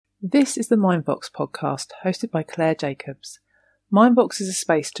This is the Mindbox podcast, hosted by Claire Jacobs. Mindbox is a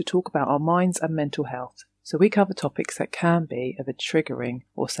space to talk about our minds and mental health, so we cover topics that can be of a triggering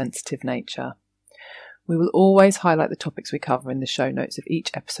or sensitive nature. We will always highlight the topics we cover in the show notes of each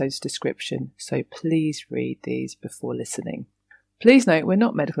episode's description, so please read these before listening. Please note we're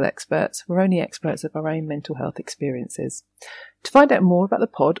not medical experts, we're only experts of our own mental health experiences. To find out more about the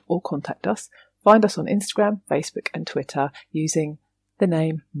pod or contact us, find us on Instagram, Facebook and Twitter using the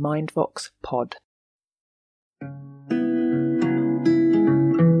name Mindvox Pod.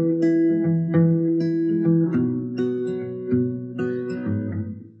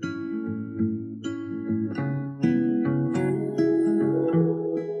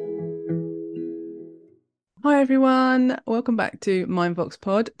 Hi everyone, welcome back to Mindvox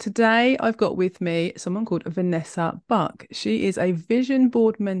Pod. Today I've got with me someone called Vanessa Buck. She is a vision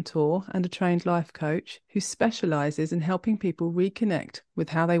board mentor and a trained life coach who specialises in helping people reconnect with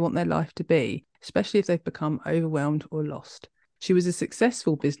how they want their life to be, especially if they've become overwhelmed or lost. She was a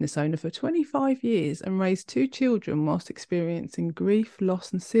successful business owner for 25 years and raised 2 children whilst experiencing grief,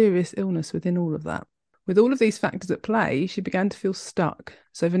 loss and serious illness within all of that. With all of these factors at play, she began to feel stuck.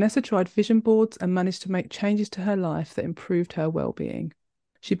 So Vanessa tried vision boards and managed to make changes to her life that improved her well-being.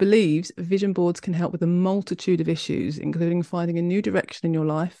 She believes vision boards can help with a multitude of issues, including finding a new direction in your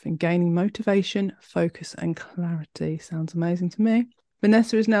life and gaining motivation, focus and clarity. Sounds amazing to me.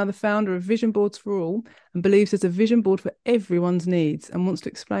 Vanessa is now the founder of Vision Boards for All and believes there's a vision board for everyone's needs and wants to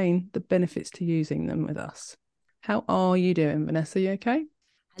explain the benefits to using them with us. How are you doing, Vanessa? You okay?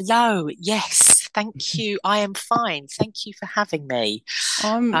 Hello. Yes, thank you. I am fine. Thank you for having me.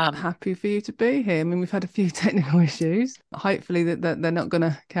 I'm happy for you to be here. I mean, we've had a few technical issues. Hopefully that they're not going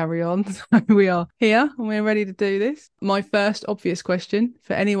to carry on. So we are here and we're ready to do this. My first obvious question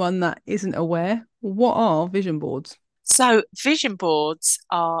for anyone that isn't aware, what are vision boards? So, vision boards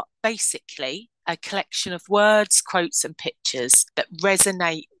are basically a collection of words, quotes, and pictures that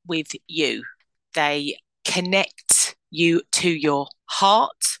resonate with you. They connect you to your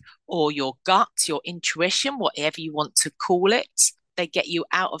heart or your gut, your intuition, whatever you want to call it. They get you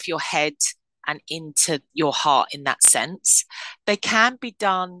out of your head and into your heart in that sense. They can be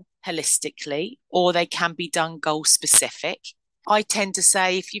done holistically or they can be done goal specific. I tend to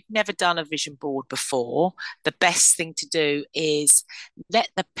say if you've never done a vision board before, the best thing to do is let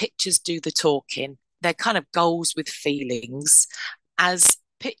the pictures do the talking. They're kind of goals with feelings, as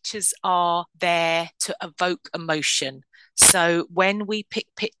pictures are there to evoke emotion. So when we pick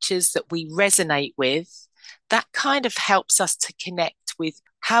pictures that we resonate with, that kind of helps us to connect with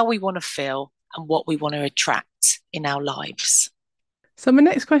how we want to feel and what we want to attract in our lives. So my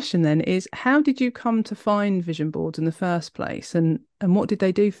next question then is, how did you come to find vision boards in the first place and what did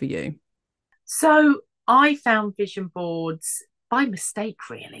they do for you? So I found vision boards by mistake,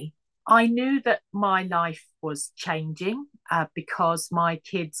 really. I knew that my life was changing because my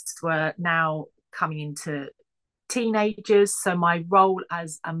kids were now coming into teenagers. So my role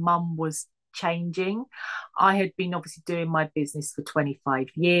as a mum was changing. I had been obviously doing my business for 25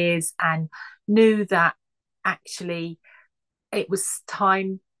 years and knew that actually it was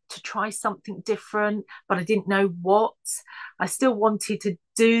time to try something different, but I didn't know what. I still wanted to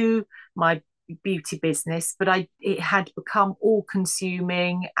do my beauty business, but it had become all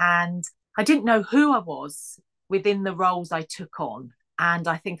consuming and I didn't know who I was within the roles I took on. And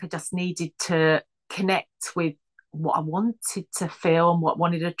I think I just needed to connect with what I wanted to feel and what I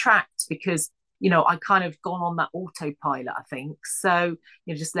wanted to attract because, I kind of gone on that autopilot, I think. So,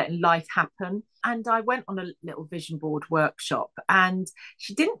 just letting life happen. And I went on a little vision board workshop and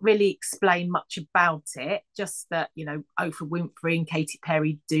she didn't really explain much about it, just that, Oprah Winfrey and Katy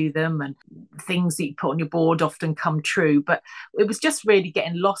Perry do them and things that you put on your board often come true. But it was just really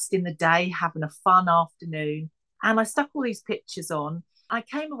getting lost in the day, having a fun afternoon. And I stuck all these pictures on. I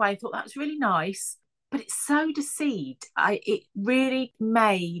came away and thought that was really nice, but it's so deceived. It really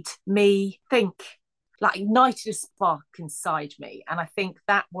made me think, like ignited a spark inside me. And I think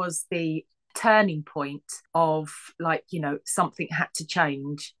that was the turning point of something had to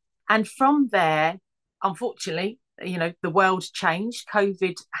change. And from there, unfortunately, the world changed,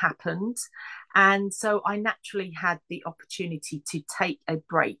 COVID happened. And so I naturally had the opportunity to take a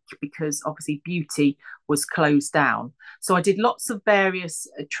break because obviously beauty was closed down. So I did lots of various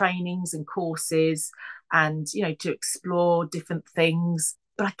trainings and courses and, to explore different things.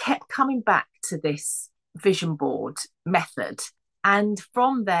 But I kept coming back to this vision board method. And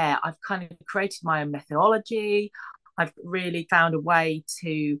from there, I've kind of created my own methodology. I've really found a way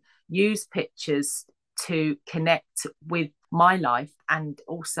to use pictures to connect with my life and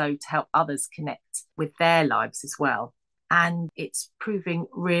also to help others connect with their lives as well. and it's proving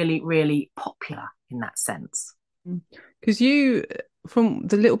really, really popular in that sense. Because you, from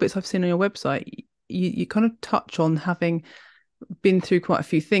the little bits I've seen on your website, you kind of touch on having been through quite a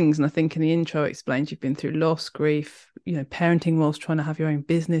few things. And I think in the intro it explains you've been through loss, grief, parenting whilst trying to have your own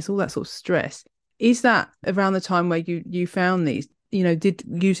business, all that sort of stress. Is that around the time where you found these, did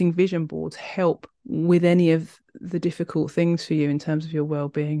using vision boards help with any of the difficult things for you in terms of your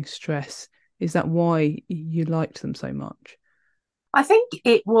well-being, stress? Is that why you liked them so much? I think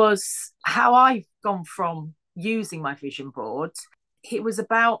it was how I've gone from using my vision board. It was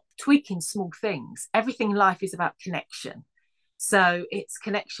about tweaking small things. Everything in life is about connection. So it's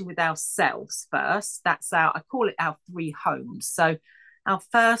connection with ourselves first. I call it our three homes. So our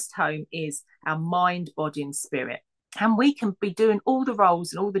first home is our mind, body, and spirit. And we can be doing all the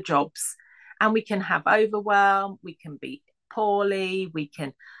roles and all the jobs, and we can have overwhelm, we can be poorly, we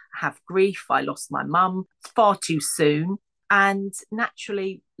can have grief. I lost my mum far too soon. And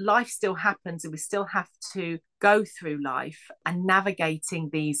naturally, life still happens, and we still have to go through life and navigating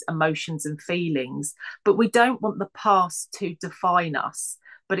these emotions and feelings. But we don't want the past to define us,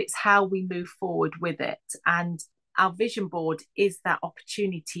 but it's how we move forward with it. And our vision board is that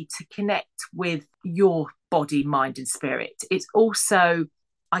opportunity to connect with your body, mind, and spirit. It's also,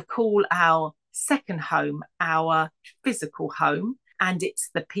 I call our second home our physical home, and it's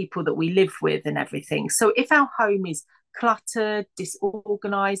the people that we live with and everything. So if our home is cluttered,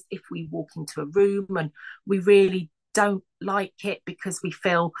 disorganized, if we walk into a room and we really don't like it because we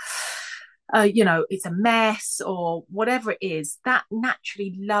feel it's a mess or whatever it is, that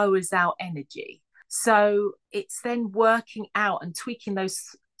naturally lowers our energy. So it's then working out and tweaking those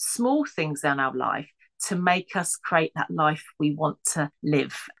small things in our life to make us create that life we want to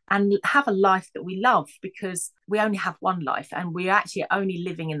live and have a life that we love, because we only have one life and we're actually only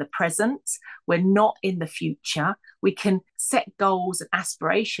living in the present. We're not in the future. We can set goals and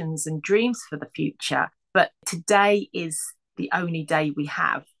aspirations and dreams for the future, but today is the only day we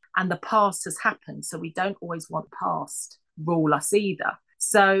have, and the past has happened. So we don't always want past rule us either.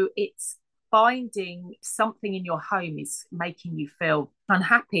 So it's finding something in your home is making you feel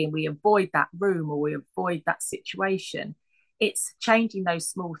unhappy and we avoid that room or we avoid that situation. It's changing those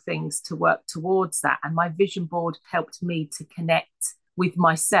small things to work towards that. And my vision board helped me to connect with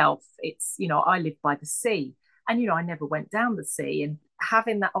myself. It's, I live by the sea and, I never went down the sea, and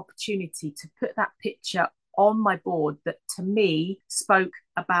having that opportunity to put that picture on my board that to me spoke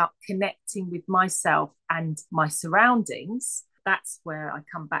about connecting with myself and my surroundings. That's where I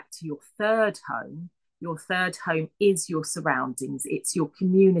come back to your third home. Your third home is your surroundings. It's your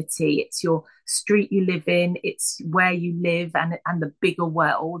community. It's your street you live in. It's where you live and the bigger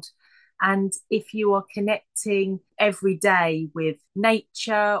world. And if you are connecting every day with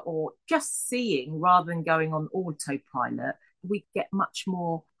nature or just seeing rather than going on autopilot, we get much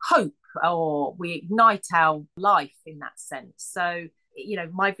more hope, or we ignite our life in that sense. So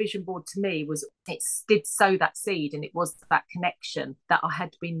my vision board to me did sow that seed, and it was that connection that I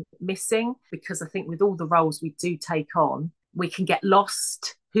had been missing, because I think with all the roles we do take on, we can get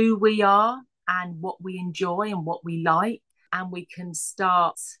lost who we are and what we enjoy and what we like, and we can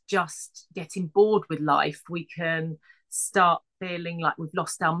start just getting bored with life. We can start feeling like we've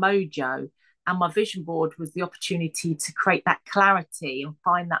lost our mojo. And my vision board was the opportunity to create that clarity and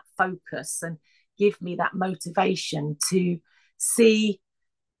find that focus and give me that motivation to see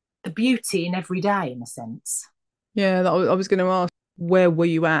the beauty in every day, in a sense. Yeah, I was going to ask, where were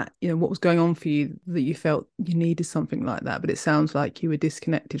you at? What was going on for you that you felt you needed something like that? But it sounds like you were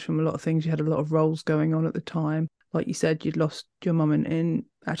disconnected from a lot of things. You had a lot of roles going on at the time. Like you said, you'd lost your mum in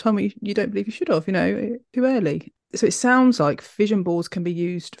at a time where you don't believe you should have, too early. So it sounds like vision boards can be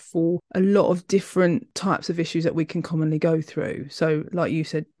used for a lot of different types of issues that we can commonly go through. So like you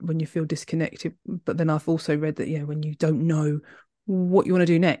said, when you feel disconnected, but then I've also read that, when you don't know what you want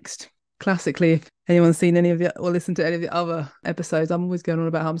to do next. Classically, if anyone's seen any of the or listened to any of the other episodes, I'm always going on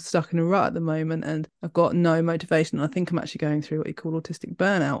about how I'm stuck in a rut at the moment and I've got no motivation. I think I'm actually going through what you call autistic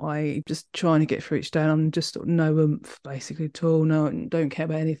burnout. I just trying to get through each day and I'm just no oomph basically at all. No, don't care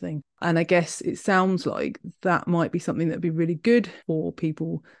about anything. And I guess it sounds like that might be something that'd be really good for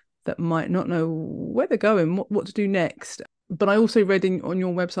people that might not know where they're going, what to do next. But I also read on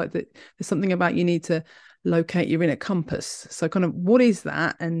your website that there's something about you need to locate your inner compass. So kind of what is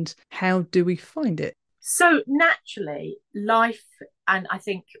that and how do we find it? So naturally, life, and I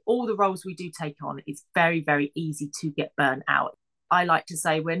think all the roles we do take on, it's very, very easy to get burnt out. I like to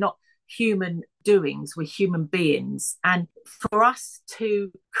say we're not human doings, we're human beings. And for us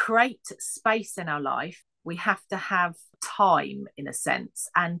to create space in our life, we have to have time, in a sense.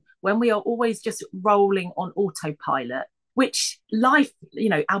 And when we are always just rolling on autopilot, which life,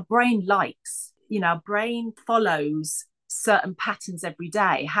 our brain likes, our brain follows certain patterns every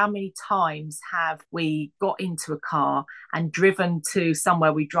day. How many times have we got into a car and driven to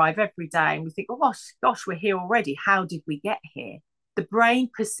somewhere we drive every day and we think, oh gosh, we're here already. How did we get here? The brain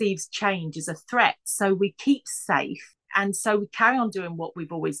perceives change as a threat. So we keep safe. And so we carry on doing what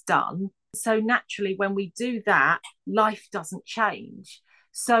we've always done. So naturally, when we do that, life doesn't change.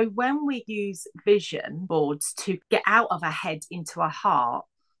 So when we use vision boards to get out of our head into our heart,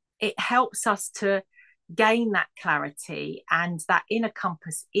 it helps us to gain that clarity. And that inner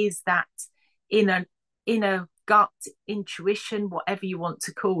compass is that inner gut intuition, whatever you want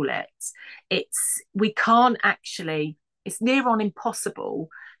to call it. We can't actually, it's near on impossible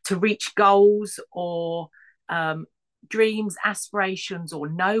to reach goals or dreams, aspirations, or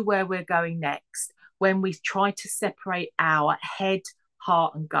know where we're going next when we try to separate our head,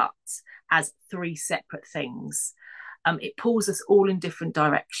 heart, and gut as three separate things. It pulls us all in different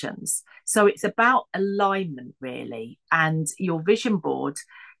directions. So it's about alignment, really. And your vision board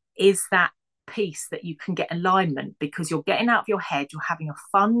is that piece that you can get alignment because you're getting out of your head, you're having a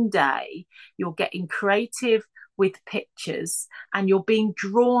fun day, you're getting creative with pictures, and you're being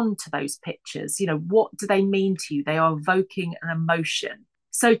drawn to those pictures. What do they mean to you? They are evoking an emotion.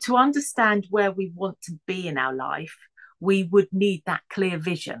 So to understand where we want to be in our life, we would need that clear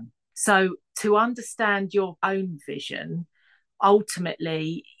vision. So to understand your own vision,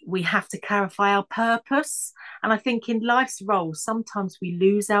 ultimately, we have to clarify our purpose. And I think in life's roles, sometimes we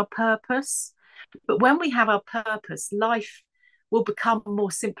lose our purpose. But when we have our purpose, life will become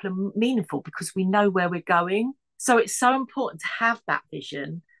more simple and meaningful because we know where we're going. So it's so important to have that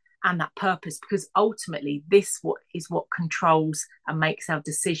vision and that purpose because ultimately this is what controls and makes our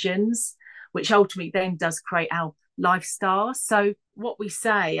decisions, which ultimately then does create our lifestyle. So what we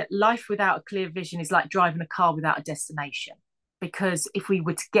say, life without a clear vision is like driving a car without a destination. Because if we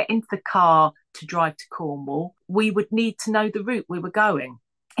were to get into the car to drive to Cornwall, we would need to know the route we were going.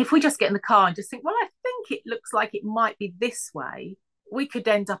 If we just get in the car and just think, well, I think it looks like it might be this way, we could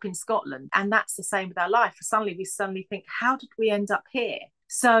end up in Scotland. And that's the same with our life. Suddenly we think, how did we end up here?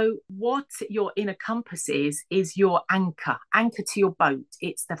 So what your inner compass is your anchor to your boat.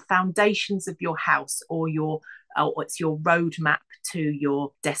 It's the foundations of your house or it's your roadmap to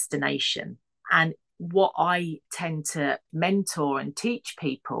your destination. And what I tend to mentor and teach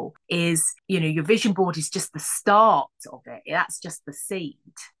people is, your vision board is just the start of it. That's just the seed.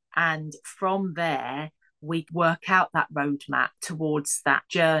 And from there, we work out that roadmap towards that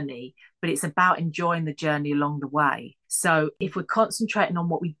journey, but it's about enjoying the journey along the way. So if we're concentrating on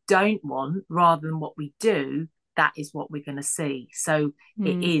what we don't want rather than what we do, that is what we're going to see. So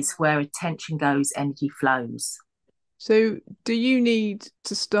it is where attention goes, energy flows. So do you need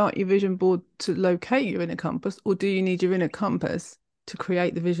to start your vision board to locate your inner compass, or do you need your inner compass to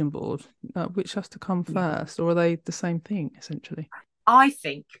create the vision board? Which has to come first, or are they the same thing, essentially? I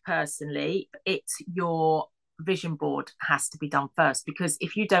think personally, it's your vision board has to be done first, because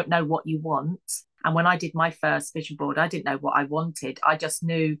if you don't know what you want, and when I did my first vision board, I didn't know what I wanted. I just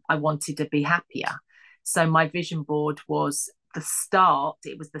knew I wanted to be happier. So my vision board was the start.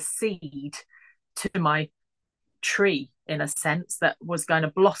 It was the seed to my tree, in a sense, that was going to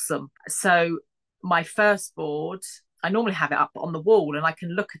blossom. So my first board, I normally have it up on the wall and I can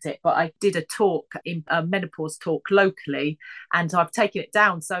look at it, but I did a talk, a menopause talk locally, and I've taken it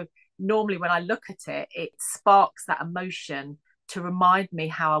down. So normally when I look at it, it sparks that emotion to remind me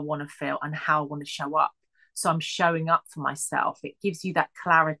how I want to feel and how I want to show up. So I'm showing up for myself. It gives you that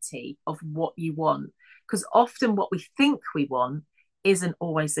clarity of what you want, because often what we think we want isn't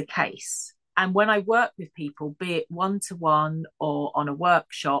always the case. And when I work with people, be it one-to-one or on a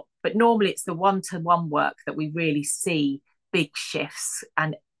workshop, but normally it's the one-to-one work that we really see big shifts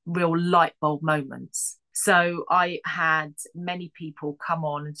and real light bulb moments. So I had many people come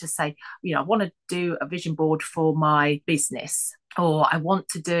on and just say, I want to do a vision board for my business, or I want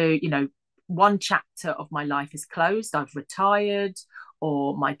to do, one chapter of my life is closed, I've retired,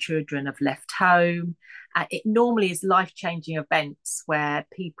 or my children have left home. It normally is life-changing events where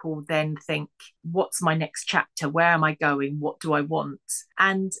people then think, what's my next chapter? Where am I going? What do I want?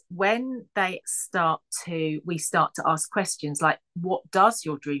 And when we start to ask questions like, what does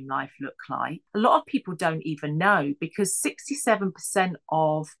your dream life look like? A lot of people don't even know, because 67%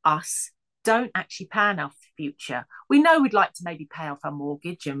 of us don't actually plan our future. We know we'd like to maybe pay off our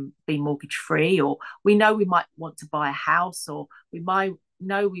mortgage and be mortgage free, or we know we might want to buy a house, or we might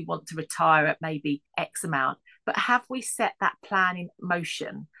know we want to retire at maybe X amount. But have we set that plan in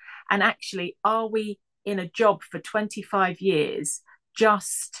motion? And actually, are we in a job for 25 years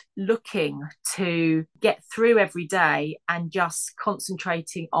just looking to get through every day and just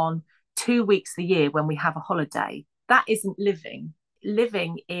concentrating on 2 weeks a year when we have a holiday. That isn't living.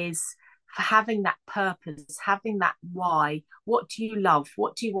 Living is for having that purpose, having that why. What do you love?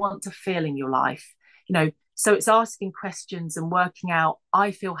 What do you want to feel in your life? So it's asking questions and working out,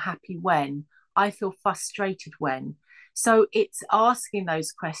 I feel happy when, I feel frustrated when. So it's asking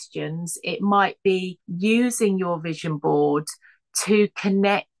those questions. It might be using your vision board to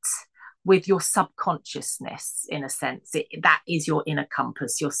connect with your subconsciousness, in a sense. That is your inner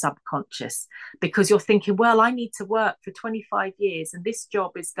compass, your subconscious, because you're thinking, well, I need to work for 25 years and this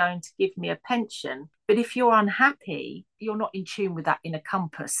job is going to give me a pension. But if you're unhappy, you're not in tune with that inner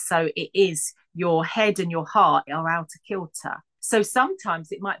compass. So it is your head and your heart are out of kilter. So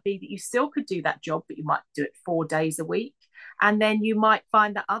sometimes it might be that you still could do that job, but you might do it 4 days a week. And then you might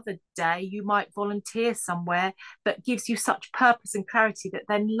find that other day you might volunteer somewhere that gives you such purpose and clarity that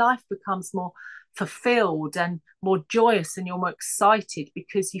then life becomes more fulfilled and more joyous, and you're more excited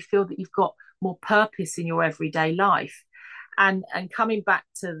because you feel that you've got more purpose in your everyday life. And coming back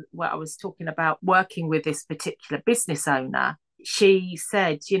to what I was talking about, working with this particular business owner, she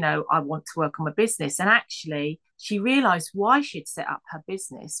said, I want to work on my business. And actually, she realized why she'd set up her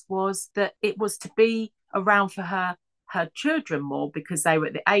business was that it was to be around for her children more, because they were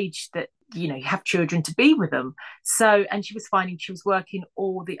at the age that you have children to be with them. So, and she was finding she was working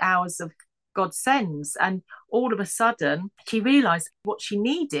all the hours of God sends, and all of a sudden she realized what she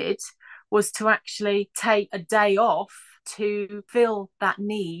needed was to actually take a day off to fill that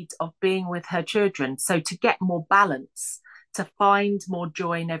need of being with her children, so to get more balance, to find more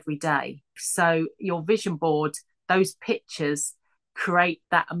joy in every day. So your vision board, those pictures create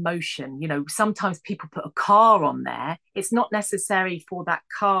that emotion. Sometimes people put a car on there. It's not necessary for that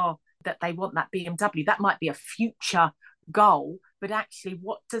car that they want, that BMW. That might be a future goal, but actually,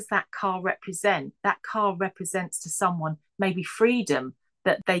 what does that car represent? That car represents to someone maybe freedom,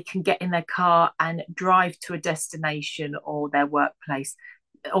 that they can get in their car and drive to a destination or their workplace.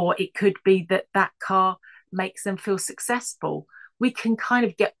 Or it could be that that car makes them feel successful. We can kind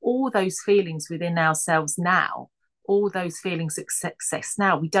of get all those feelings within ourselves now, all those feelings of success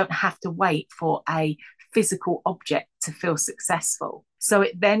now. We don't have to wait for a physical object to feel successful. So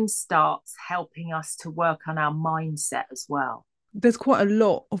it then starts helping us to work on our mindset as well. There's quite a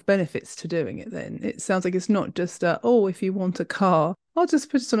lot of benefits to doing it then. It sounds like it's not just if you want a car, I'll just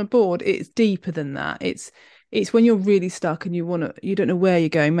put it on a board. It's deeper than that. It's when you're really stuck and you don't know where you're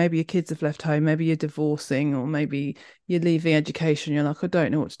going. Maybe your kids have left home, maybe you're divorcing, or maybe you're leaving education. You're like, I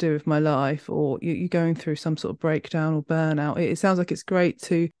don't know what to do with my life, or you're going through some sort of breakdown or burnout. It sounds like it's great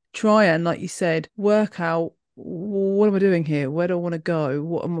to try and, like you said, work out, what am I doing here? Where do I want to go?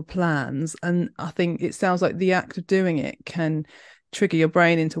 What are my plans? And I think it sounds like the act of doing it can trigger your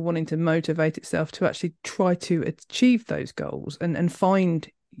brain into wanting to motivate itself to actually try to achieve those goals and find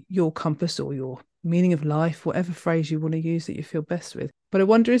your compass or your meaning of life, whatever phrase you want to use that you feel best with. But I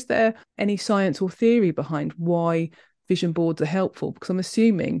wonder, is there any science or theory behind why vision boards are helpful? Because I'm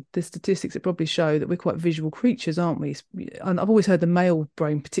assuming the statistics that probably show that we're quite visual creatures, aren't we? And I've always heard the male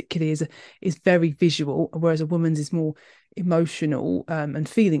brain particularly is very visual, whereas a woman's is more emotional and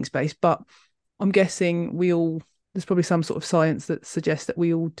feelings based. But I'm guessing there's probably some sort of science that suggests that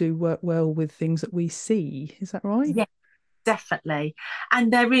we all do work well with things that we see. Is that right? Yeah, definitely.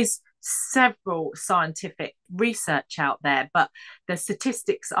 And there is several scientific research out there, but the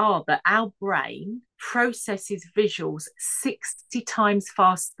statistics are that our brain processes visuals 60 times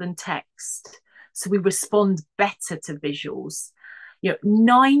faster than text. So we respond better to visuals.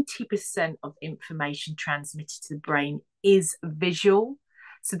 90% of information transmitted to the brain is visual.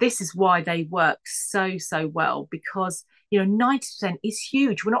 So this is why they work so well, because 90% is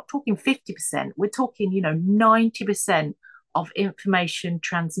huge. We're not talking 50%. We're talking 90% of information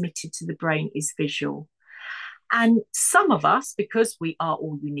transmitted to the brain is visual. And some of us, because we are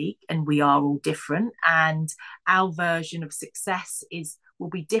all unique and we are all different, and our version of success will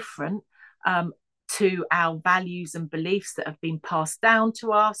be different to our values and beliefs that have been passed down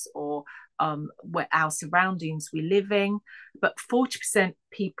to us, or where our surroundings we're living. But 40%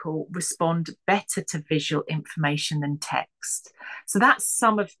 people respond better to visual information than text. So that's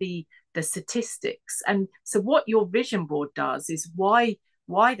some of the statistics. And so what your vision board does is why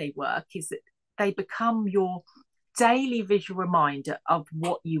they work is that they become your daily visual reminder of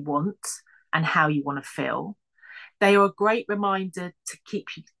what you want and how you want to feel. They are a great reminder to keep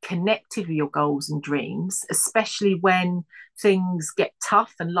you connected with your goals and dreams, especially when things get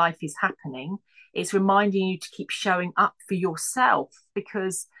tough and life is happening. It's reminding you to keep showing up for yourself,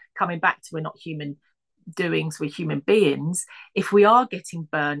 because coming back to we're not human doings, we're human beings. If we are getting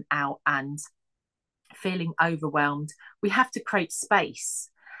burnt out and feeling overwhelmed, we have to create space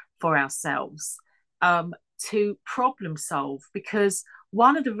for ourselves, to problem solve, because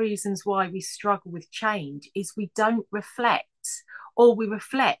one of the reasons why we struggle with change is we don't reflect, or we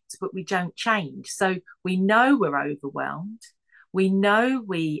reflect but we don't change. So we know we're overwhelmed, we know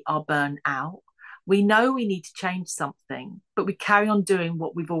we are burnt out, we know we need to change something, but we carry on doing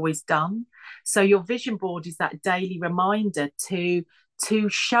what we've always done. So your vision board is that daily reminder to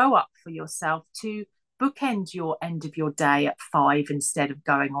show up for yourself, to bookend your end of your day at 5 instead of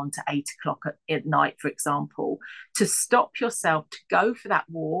going on to 8 o'clock at night, for example, to stop yourself, to go for that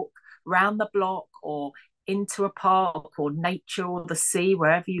walk round the block or into a park or nature or the sea,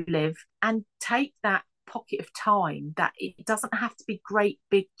 wherever you live, and take that pocket of time. That it doesn't have to be great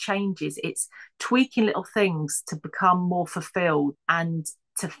big changes. It's tweaking little things to become more fulfilled and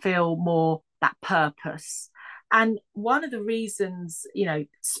to feel more that purpose. And one of the reasons,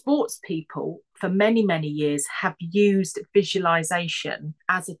 sports people for many, many years have used visualization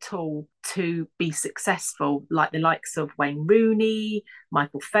as a tool to be successful, like the likes of Wayne Rooney,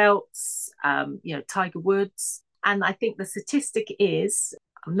 Michael Phelps, Tiger Woods. And I think the statistic is,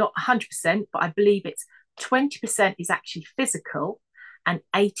 I'm not 100%, but I believe it's 20% is actually physical and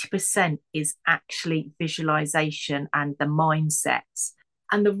 80% is actually visualization and the mindsets.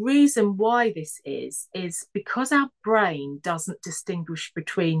 And the reason why this is because our brain doesn't distinguish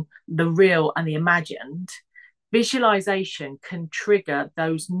between the real and the imagined. Visualization can trigger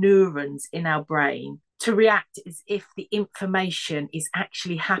those neurons in our brain to react as if the information is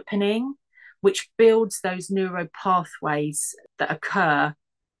actually happening, which builds those neural pathways that occur.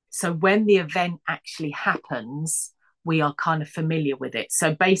 So when the event actually happens, we are kind of familiar with it.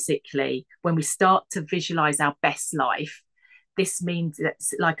 So basically, when we start to visualize our best life, this means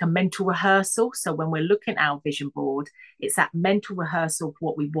it's like a mental rehearsal. So when we're looking at our vision board, it's that mental rehearsal of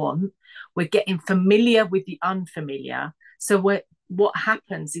what we want. We're getting familiar with the unfamiliar. So what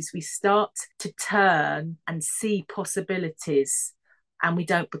happens is we start to turn and see possibilities, and we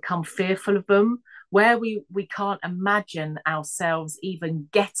don't become fearful of them. Where we can't imagine ourselves even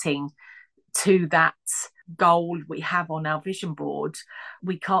getting to that goal we have on our vision board,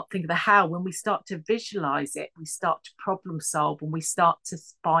 we can't think of the how. When we start to visualize it, we start to problem solve, and we start to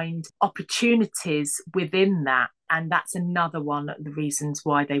find opportunities within that. And that's another one of the reasons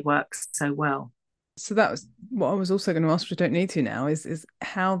why they work so well. So that was what I was also going to ask, which I don't need to now, is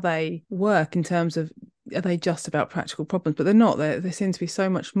how they work in terms of, are they just about practical problems? But they're not. There seems to be so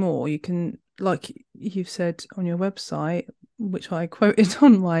much more. You can, like you've said on your website, which I quoted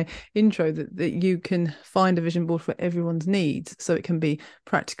on my intro, that you can find a vision board for everyone's needs. So it can be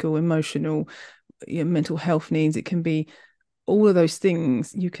practical, emotional, mental health needs. It can be all of those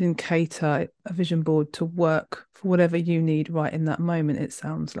things. You can cater a vision board to work for whatever you need right in that moment, it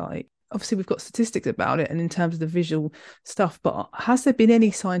sounds like. Obviously, we've got statistics about it and in terms of the visual stuff, but has there been any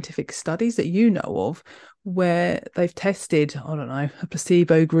scientific studies that you know of where they've tested, I don't know, a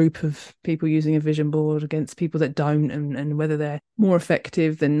placebo group of people using a vision board against people that don't, and whether they're more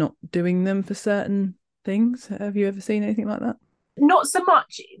effective than not doing them for certain things? Have you ever seen anything like that? Not so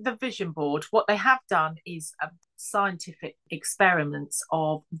much the vision board. What they have done is scientific experiments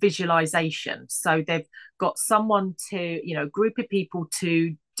of visualization. So they've got someone to, group of people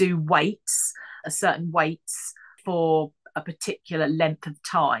to do weights, a certain weights for a particular length of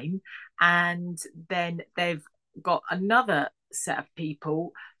time. And then they've got another set of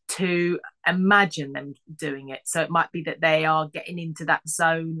people to imagine them doing it. So it might be that they are getting into that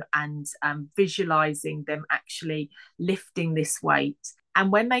zone and visualizing them actually lifting this weight.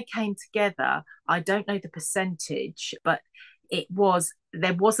 And when they came together, I don't know the percentage, but there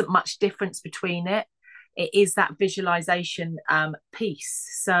wasn't much difference between it. It is that visualization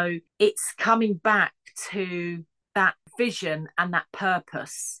piece. So it's coming back to that vision and that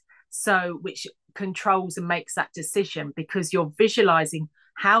purpose. So which controls and makes that decision, because you're visualizing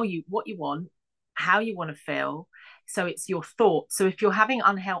what you want, how you want to feel. So it's your thoughts. So if you're having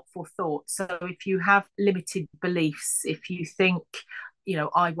unhelpful thoughts, so if you have limited beliefs, if you think,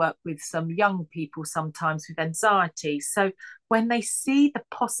 I work with some young people sometimes with anxiety. So when they see the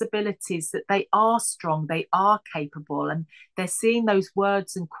possibilities that they are strong, they are capable, and they're seeing those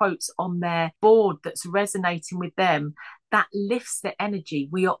words and quotes on their board that's resonating with them, that lifts their energy.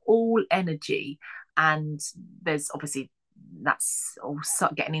 We are all energy. And there's obviously, that's all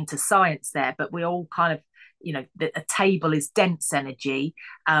getting into science there, but we're all kind of, a table is dense energy,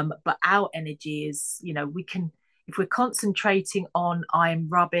 but our energy is, we can, if we're concentrating on I'm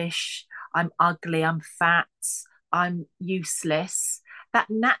rubbish, I'm ugly, I'm fat, I'm useless, that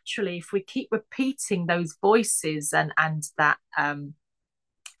naturally, if we keep repeating those voices and that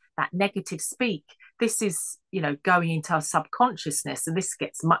negative speak, this is, going into our subconsciousness, and this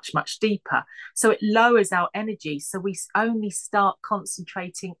gets much, much deeper. So it lowers our energy. So we only start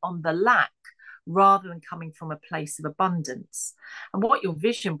concentrating on the lack rather than coming from a place of abundance. And what your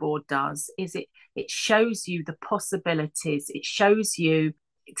vision board does is it shows you the possibilities. It shows you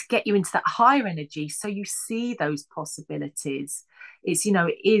to get you into that higher energy, so you see those possibilities. It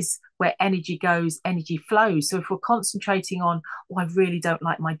is where energy goes, energy flows. So if we're concentrating on, oh, I really don't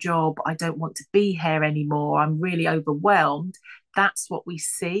like my job, I don't want to be here anymore, I'm really overwhelmed, that's what we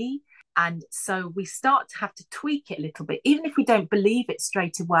see. And so we start to have to tweak it a little bit, even if we don't believe it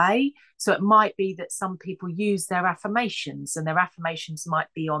straight away. So it might be that some people use their affirmations, and their affirmations might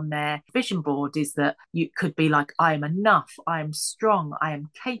be on their vision board, is that you could be like, I am enough, I am strong, I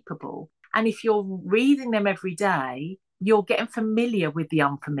am capable. And if you're reading them every day, you're getting familiar with the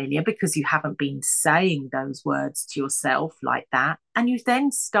unfamiliar, because you haven't been saying those words to yourself like that. And you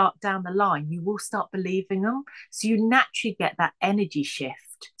then start down the line, you will start believing them. So you naturally get that energy shift.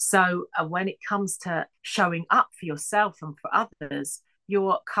 So when it comes to showing up for yourself and for others,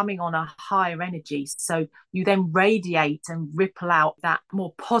 you're coming on a higher energy. So you then radiate and ripple out that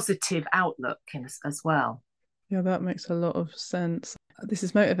more positive outlook as well. Yeah, that makes a lot of sense. This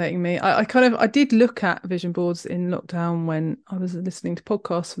is motivating me. I did look at vision boards in lockdown when I was listening to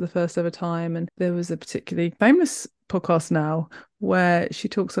podcasts for the first ever time, and there was a particularly famous podcast now where she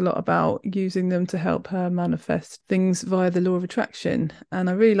talks a lot about using them to help her manifest things via the law of attraction. And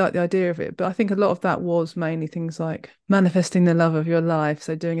I really like the idea of it, but I think a lot of that was mainly things like manifesting the love of your life.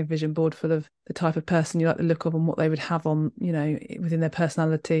 So doing a vision board full of the type of person you like the look of and what they would have on, within their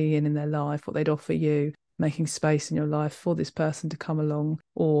personality and in their life, what they'd offer you, making space in your life for this person to come along,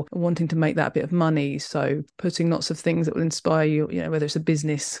 or wanting to make that a bit of money. So putting lots of things that will inspire you, whether it's a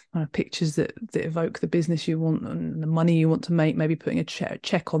business, pictures that evoke the business you want and the money you want to make, maybe putting a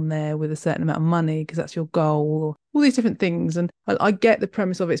check on there with a certain amount of money because that's your goal, or all these different things. And I get the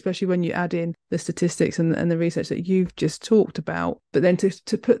premise of it, especially when you add in the statistics and the research that you've just talked about. But then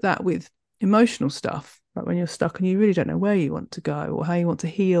to put that with emotional stuff, like when you're stuck and you really don't know where you want to go or how you want to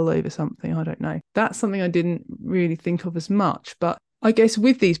heal over something, I don't know. That's something I didn't really think of as much. But I guess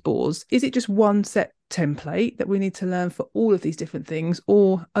with these boards, is it just one set template that we need to learn for all of these different things?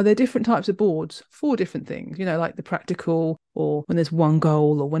 Or are there different types of boards for different things, like the practical, or when there's one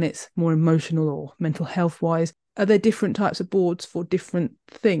goal, or when it's more emotional or mental health wise? Are there different types of boards for different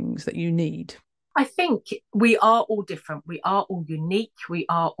things that you need? I think we are all different. We are all unique. We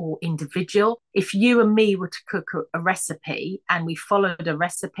are all individual. If you and me were to cook a recipe and we followed a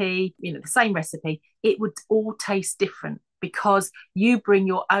recipe, the same recipe, it would all taste different because you bring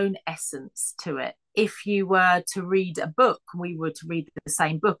your own essence to it. If you were to read a book, we were to read the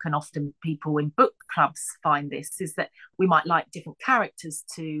same book, and often people in book clubs find this, is that we might like different characters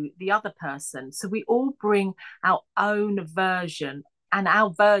to the other person. So we all bring our own version, and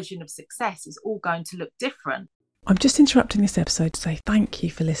our version of success is all going to look different. I'm just interrupting this episode to say thank you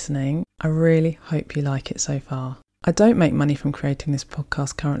for listening. I really hope you like it so far. I don't make money from creating this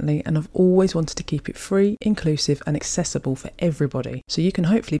podcast currently, and I've always wanted to keep it free, inclusive and accessible for everybody, so you can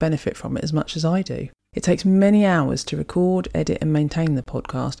hopefully benefit from it as much as I do. It takes many hours to record, edit and maintain the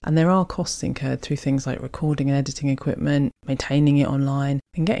podcast, and there are costs incurred through things like recording and editing equipment, maintaining it online,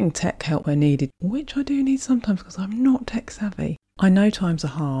 and getting tech help where needed, which I do need sometimes because I'm not tech savvy. I know times are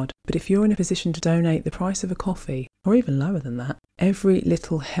hard, but if you're in a position to donate the price of a coffee, or even lower than that, every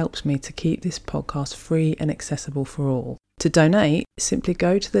little helps me to keep this podcast free and accessible for all. To donate, simply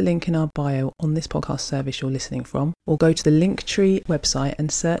go to the link in our bio on this podcast service you're listening from, or go to the Linktree website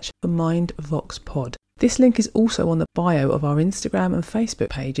and search for MindVoxPod. This link is also on the bio of our Instagram and Facebook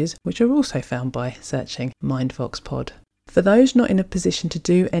pages, which are also found by searching MindVoxPod. For those not in a position to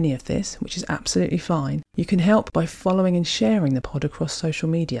do any of this, which is absolutely fine, you can help by following and sharing the pod across social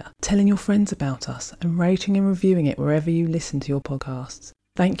media, telling your friends about us, and rating and reviewing it wherever you listen to your podcasts.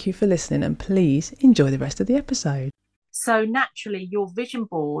 Thank you for listening, and please enjoy the rest of the episode. So naturally, your vision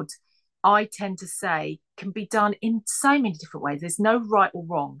board, I tend to say, can be done in so many different ways. There's no right or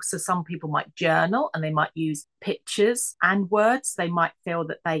wrong. So some people might journal and they might use pictures and words. They might feel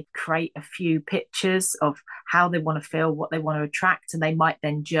that they create a few pictures of how they want to feel, what they want to attract, and they might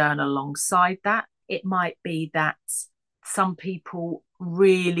then journal alongside that. It might be that some people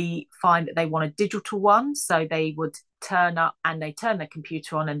really find that they want a digital one. So they would turn up and they turn their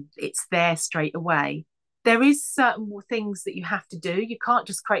computer on and it's there straight away. There is certain things that you have to do. You can't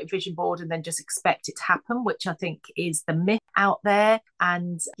just create a vision board and then just expect it to happen, which I think is the myth out there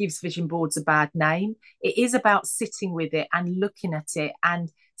and gives vision boards a bad name. It is about sitting with it and looking at it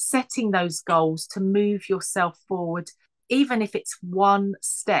and setting those goals to move yourself forward, even if it's one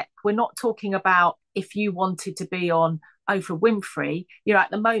step. We're not talking about if you wanted to be on Oprah Winfrey,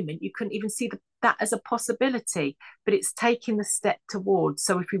 at the moment, you couldn't even see that as a possibility, but it's taking the step towards.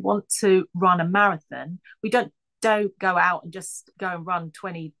 So if we want to run a marathon, we don't go out and just go and run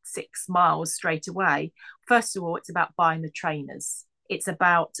 26 miles straight away. First of all, it's about buying the trainers. It's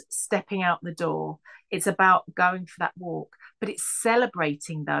about stepping out the door. It's about going for that walk, but it's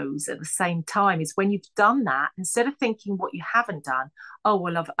celebrating those at the same time. Is when you've done that, instead of thinking what you haven't done, oh,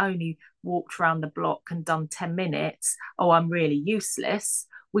 well, I've only walked around the block and done 10 minutes. Oh, I'm really useless.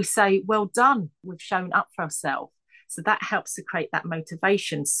 We say, well done, we've shown up for ourselves. So that helps to create that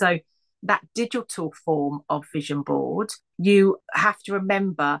motivation. So that digital form of vision board, you have to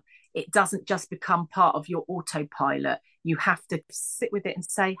remember it doesn't just become part of your autopilot. You have to sit with it and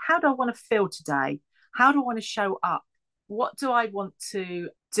say, how do I want to feel today? How do I want to show up? What do I want to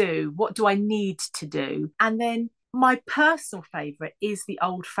do? What do I need to do? And then my personal favorite is the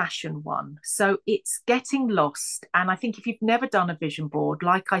old fashioned one. So it's getting lost. And I think if you've never done a vision board,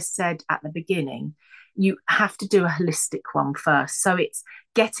 like I said at the beginning, you have to do a holistic one first. So it's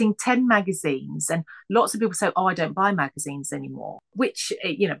getting 10 magazines. And lots of people say, oh, I don't buy magazines anymore, which,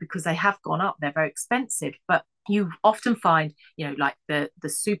 because they have gone up, they're very expensive. But you often find, like the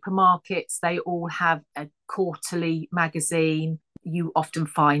supermarkets, they all have a quarterly magazine. You often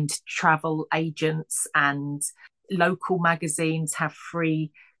find travel agents and local magazines have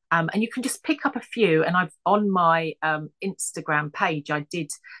free, and you can just pick up a few. And I've on my Instagram page,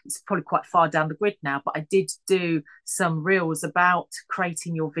 it's probably quite far down the grid now, but I did do some reels about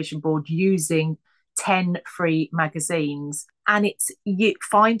creating your vision board using 10 free magazines. And it's you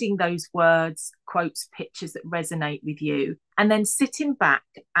finding those words, quotes, pictures that resonate with you, and then sitting back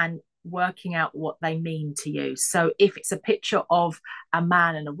and working out what they mean to you. So if it's a picture of a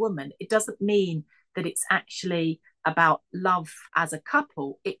man and a woman, it doesn't mean that it's actually about love as a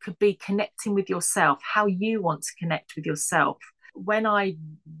couple. It could be connecting with yourself, how you want to connect with yourself. When I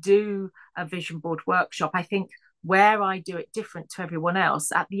do a vision board workshop, I think where I do it different to everyone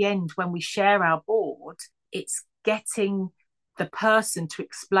else, at the end, when we share our board, it's getting the person to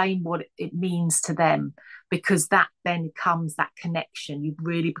explain what it means to them, because that then comes that connection. You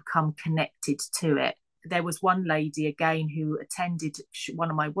really become connected to it. There was one lady again who attended one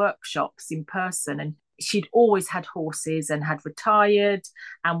of my workshops in person, and she'd always had horses and had retired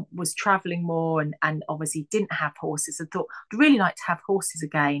and was traveling more, and obviously didn't have horses, and thought, I'd really like to have horses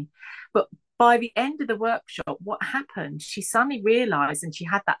again. But by the end of the workshop, what happened? She suddenly realized, and she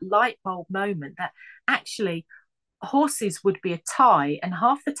had that light bulb moment, that actually horses would be a tie, and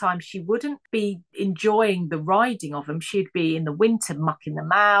half the time she wouldn't be enjoying the riding of them. She'd be in the winter mucking them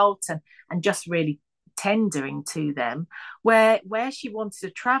out and just really tendering to them. Where she wanted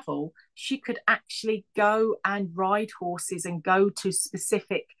to travel, she could actually go and ride horses and go to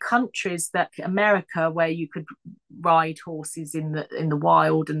specific countries, that America, where you could ride horses in the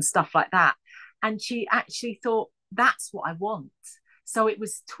wild and stuff like that. And she actually thought, that's what I want. So it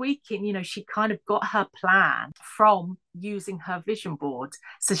was tweaking, she kind of got her plan from using her vision board.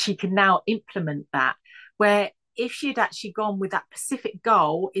 So she can now implement that. Where if she had actually gone with that specific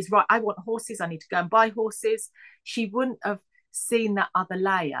goal, is right, I want horses, I need to go and buy horses, she wouldn't have seen that other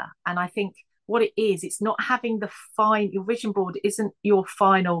layer. And I think what it is, it's not having your vision board isn't your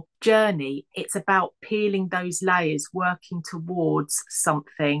final journey. It's about peeling those layers, working towards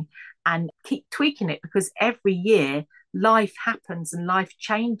something and keep tweaking it, because every year life happens and life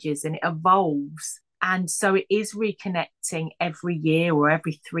changes and it evolves. And so it is reconnecting every year or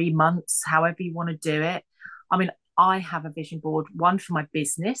every 3 months, however you want to do it. I mean, I have a vision board, one for my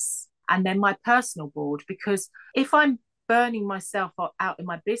business and then my personal board, because if I'm burning myself out in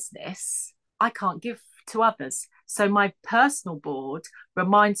my business, I can't give to others. So my personal board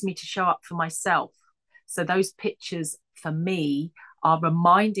reminds me to show up for myself. So those pictures for me are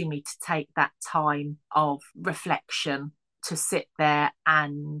reminding me to take that time of reflection, to sit there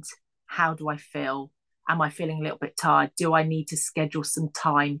and, how do I feel? Am I feeling a little bit tired? Do I need to schedule some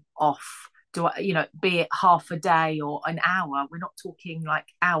time off? Do I, be it half a day or an hour? We're not talking like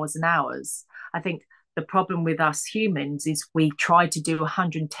hours and hours. I think the problem with us humans is we try to do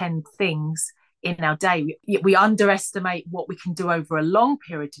 110 things in our day. We underestimate what we can do over a long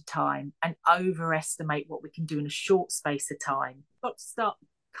period of time and overestimate what we can do in a short space of time. We've got to start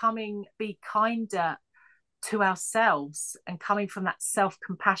be kinder to ourselves and coming from that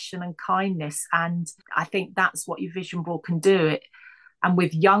self-compassion and kindness. And I think that's what your vision board can do. It and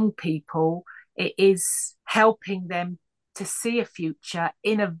with young people, it is helping them to see a future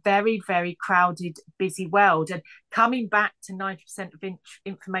in a very, very crowded, busy world. And coming back to 90% of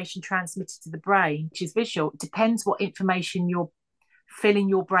information transmitted to the brain, which is visual, it depends what information you're filling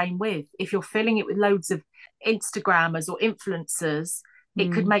your brain with. If you're filling it with loads of Instagrammers or influencers,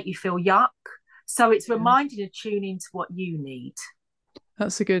 it could make you feel yuck. So it's Yeah. reminding you to tune into what you need.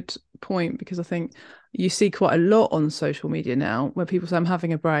 That's a good point because I think you see quite a lot on social media now where people say I'm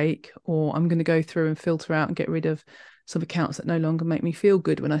having a break or I'm going to go through and filter out and get rid of some accounts that no longer make me feel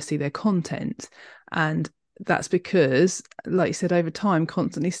good when I see their content. And that's because, like you said, over time,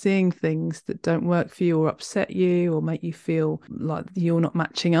 constantly seeing things that don't work for you or upset you or make you feel like you're not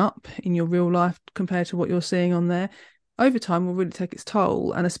matching up in your real life compared to what you're seeing on there, over time will really take its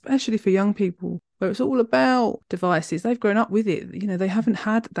toll. And especially for young people, where it's all about devices, they've grown up with it. You know, they haven't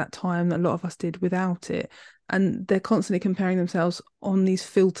had that time that a lot of us did without it. And they're constantly comparing themselves on these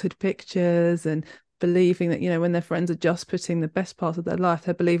filtered pictures and believing that, you know, when their friends are just putting the best parts of their life,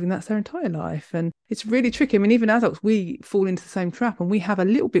 they're believing that's their entire life. And it's really tricky. I mean, even adults, we fall into the same trap and we have a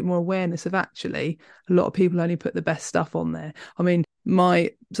little bit more awareness of actually a lot of people only put the best stuff on there. I mean,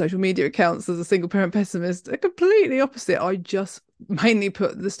 my social media accounts as a single parent pessimist are completely opposite. I just mainly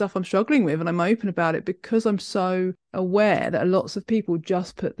put the stuff I'm struggling with and I'm open about it because I'm so aware that lots of people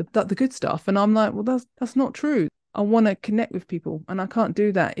just put the good stuff. And I'm like, well, that's not true. I want to connect with people and I can't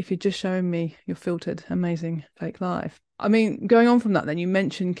do that if you're just showing me your filtered, amazing fake life. I mean, going on from that, then you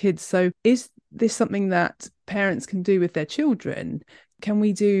mentioned kids. So is this something that parents can do with their children? Can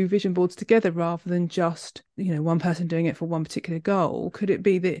we do vision boards together rather than just, you know, one person doing it for one particular goal? Could it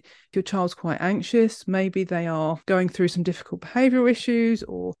be that if your child's quite anxious, maybe they are going through some difficult behavioural issues,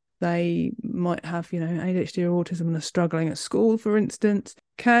 or they might have, you know, ADHD or autism and are struggling at school, for instance?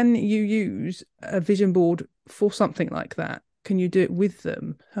 Can you use a vision board for something like that? Can you do it with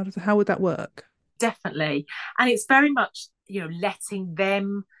them? How would that work? Definitely. And it's very much, letting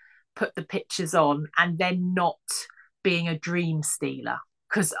them put the pictures on and then not being a dream stealer.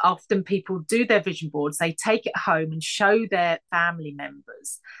 Because often people do their vision boards, they take it home and show their family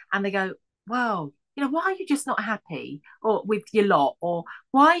members, and they go, "Well, why are you just not happy or with your lot, or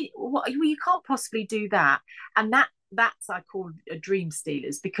well, you can't possibly do that." And that's I call a dream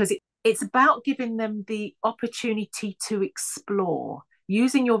stealers, because it's about giving them the opportunity to explore,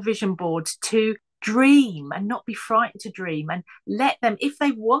 using your vision board to dream and not be frightened to dream, and let them, if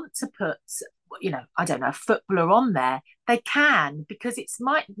they want to put, I don't know, a footballer on there, they can, because it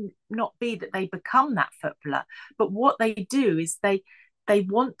might not be that they become that footballer, but what they do is they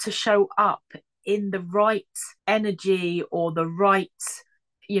want to show up in the right energy, or the right,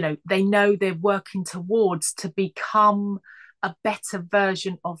 they know they're working towards to become a better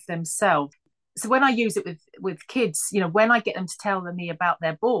version of themselves. So when I use it with kids, when I get them to tell me about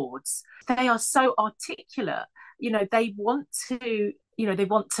their boards, they are so articulate. They want to, they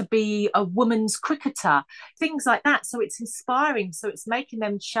want to be a women's cricketer, things like that. So it's inspiring. So it's making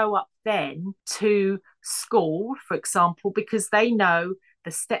them show up then to school, for example, because they know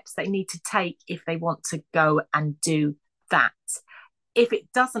the steps they need to take if they want to go and do that. If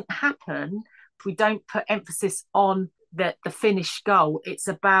it doesn't happen, if we don't put emphasis on the finished goal, it's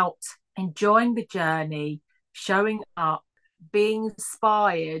about enjoying the journey, showing up, being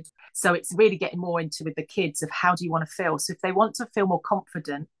inspired. So it's really getting more into with the kids of how do you want to feel. So if they want to feel more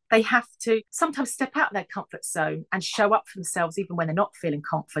confident, they have to sometimes step out of their comfort zone and show up for themselves even when they're not feeling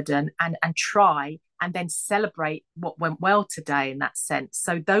confident, and try and then celebrate what went well today in that sense.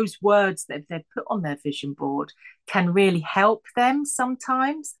 So those words that they've put on their vision board can really help them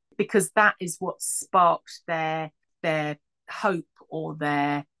sometimes, because that is what sparked their hope, or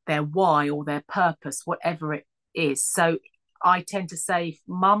their why, or their purpose, whatever it is. So I tend to say, if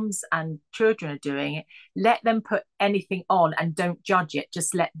mums and children are doing it, let them put anything on and don't judge it.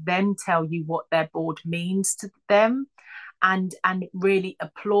 Just let them tell you what their board means to them, and really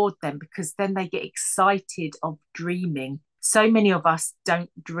applaud them, because then they get excited of dreaming. So many of us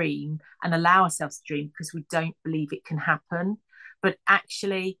don't dream and allow ourselves to dream because we don't believe it can happen. But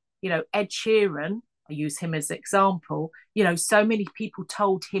actually, Ed Sheeran, I use him as an example, so many people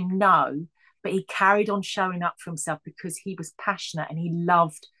told him no, but he carried on showing up for himself because he was passionate and he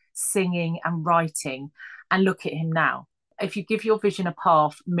loved singing and writing. And look at him now. If you give your vision a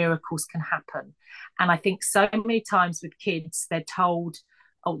path, miracles can happen. And I think so many times with kids, they're told,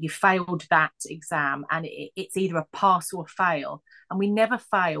 oh, you failed that exam, and it's either a pass or a fail. And we never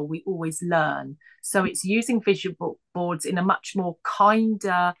fail, we always learn. So it's using visual boards in a much more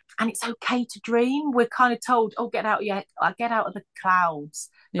kinder, and it's okay to dream. We're kind of told, oh, get out of the clouds.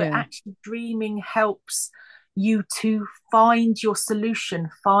 But Yeah. actually dreaming helps you to find your solution,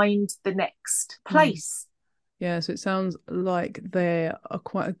 find the next Mm. place. Yeah, so it sounds like they are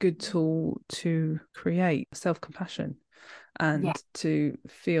quite a good tool to create self-compassion Yeah. and to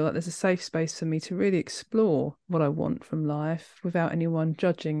feel like there's a safe space for me to really explore what I want from life without anyone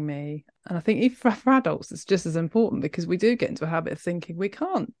judging me. And I think even for adults, it's just as important because we do get into a habit of thinking we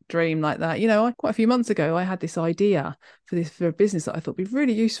can't dream like that. Quite a few months ago, I had this idea for a business that I thought would be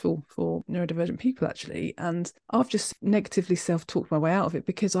really useful for neurodivergent people, actually. And I've just negatively self-talked my way out of it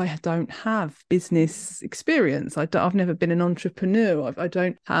because I don't have business experience. I've never been an entrepreneur. I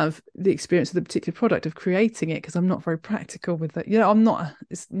don't have the experience of the particular product of creating it because I'm not very practical with it. I'm not,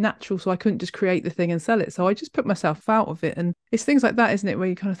 it's natural. So I couldn't just create the thing and sell it. So I just put myself out of it. And it's things like that, isn't it? Where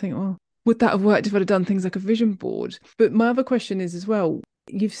you kind of think, well, would that have worked if I'd have done things like a vision board? But my other question is as well,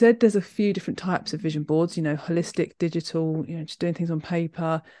 you've said there's a few different types of vision boards, holistic, digital, just doing things on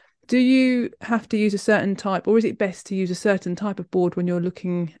paper. Do you have to use a certain type, or is it best to use a certain type of board when you're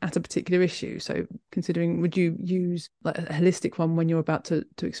looking at a particular issue? So considering, would you use like a holistic one when you're about to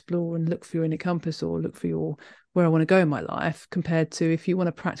explore and look for your inner compass or look for your where I want to go in my life, compared to if you want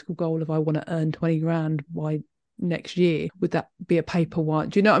a practical goal of I want to earn 20 grand by next year, would that be a paper one?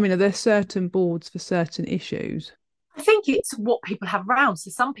 Do you know what I mean? Are there certain boards for certain issues? I think it's what people have around.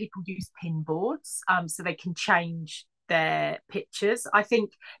 So some people use pin boards, so they can change their pictures. I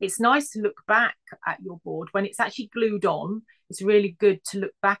think it's nice to look back at your board when it's actually glued on. It's really good to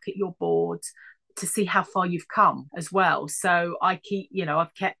look back at your board to see how far you've come as well. So I've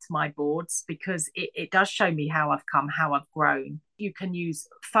kept my boards because it does show me how I've come, how I've grown. You can use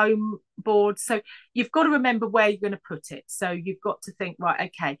foam boards. So you've got to remember where you're going to put it. So you've got to think, right,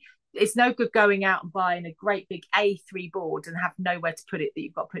 okay, it's no good going out and buying a great big A3 board and have nowhere to put it, that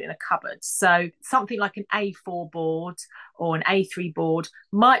you've got to put it in a cupboard. So something like an A4 board or an A3 board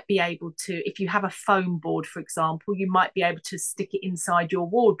might be able to, if you have a foam board, for example, you might be able to stick it inside your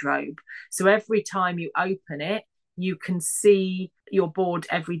wardrobe. So every time you open it, you can see your board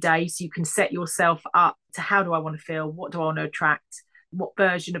every day. So you can set yourself up to, how do I want to feel? What do I want to attract? What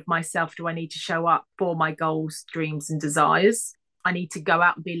version of myself do I need to show up for my goals, dreams, and desires? I need to go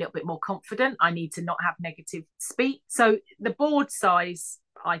out and be a little bit more confident. I need to not have negative speech. So the board size,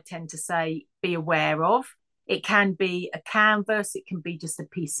 I tend to say, be aware of. It can be a canvas. It can be just a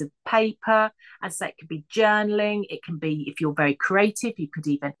piece of paper. As I say, it could be journaling. It can be, if you're very creative, you could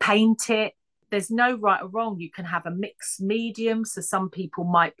even paint it. There's no right or wrong. You can have a mixed medium. So some people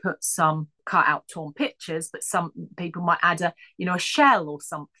might put some cut out torn pictures, but some people might add a shell or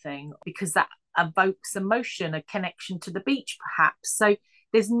something, because that evokes emotion, a connection to the beach, perhaps. So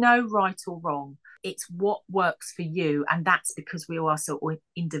there's no right or wrong. It's what works for you. And that's because we all are sort of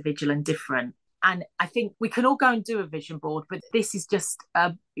individual and different. And I think we can all go and do a vision board, but this is just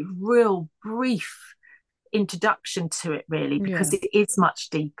a real brief introduction to it, really, Yeah. because it is much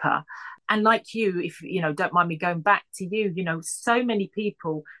deeper. And like you, if don't mind me going back to you, so many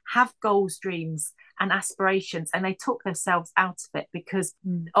people have goals, dreams, and aspirations, and they talk themselves out of it because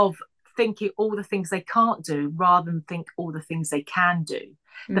of thinking all the things they can't do rather than think all the things they can do.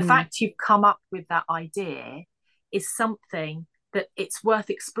 The fact you've come up with that idea is something that it's worth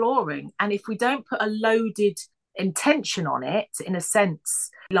exploring. And if we don't put a loaded intention on it, in a sense,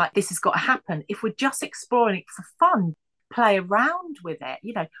 like this has got to happen, if we're just exploring it for fun, play around with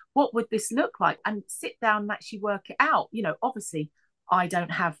it, what would this look like, and sit down and actually work it out. Obviously I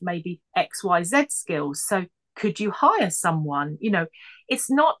don't have maybe XYZ skills, so could you hire someone?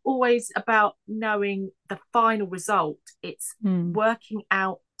 It's not always about knowing the final result. It's working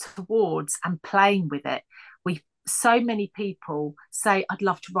out towards and playing with it. So many people say, I'd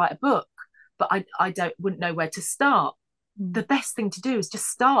love to write a book, but I wouldn't know where to start. The best thing to do is just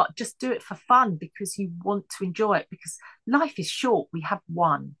start. Just do it for fun because you want to enjoy it, because life is short. We have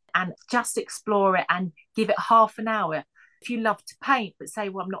one, and just explore it and give it half an hour. If you love to paint but say,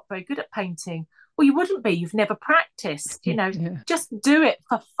 well, I'm not very good at painting, well, you wouldn't be. You've never practiced. Yeah. Just do it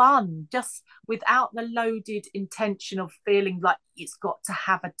for fun, just without the loaded intention of feeling like it's got to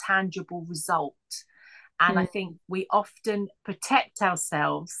have a tangible result. And I think we often protect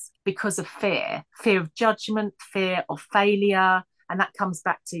ourselves because of fear of judgment, fear of failure. And that comes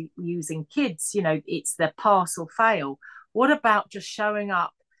back to using kids, it's the pass or fail. What about just showing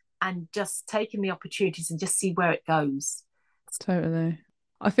up and just taking the opportunities and just see where it goes? Totally.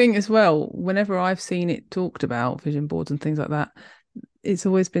 I think as well, whenever I've seen it talked about, vision boards and things like that, it's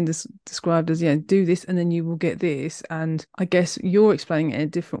always been described as, do this and then you will get this. And I guess you're explaining it in a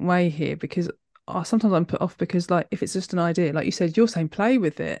different way here because sometimes I'm put off because, like, if it's just an idea, like you said, you're saying play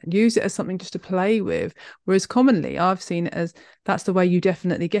with it, use it as something just to play with. Whereas commonly I've seen it as that's the way you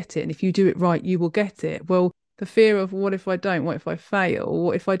definitely get it. And if you do it right, you will get it. Well, the fear of what if I don't, what if I fail,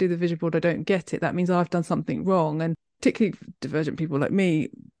 what if I do the vision board, I don't get it, that means I've done something wrong. And particularly divergent people like me,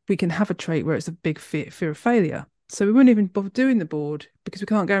 we can have a trait where it's a big fear of failure. So we wouldn't even bother doing the board because we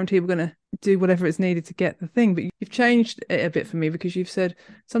can't guarantee we're going to do whatever is needed to get the thing. But you've changed it a bit for me because you've said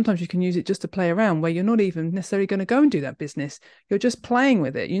sometimes you can use it just to play around where you're not even necessarily going to go and do that business. You're just playing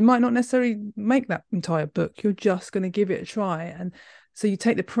with it. You might not necessarily make that entire book. You're just going to give it a try. And so you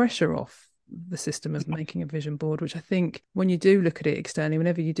take the pressure off the system of making a vision board, which I think when you do look at it externally,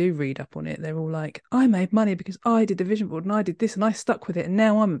 whenever you do read up on it, they're all like, I made money because I did the vision board and I did this and I stuck with it and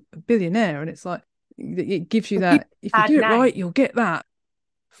now I'm a billionaire. And it's like, it gives you that if you do it right, you'll get that.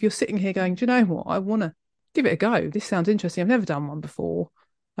 If you're sitting here going, do you know what, I want to give it a go, this sounds interesting, I've never done one before,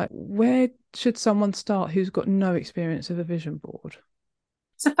 like, where should someone start who's got no experience of a vision board?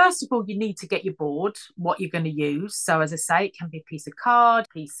 So first of all, you need to get your board, what you're going to use. So as I say, it can be a piece of card,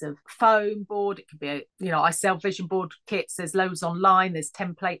 piece of foam board. It can be, I sell vision board kits. There's loads online. There's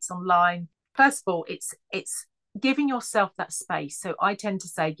templates online. First of all, it's giving yourself that space. So I tend to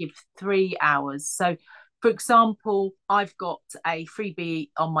say give 3 hours. So for example, I've got a freebie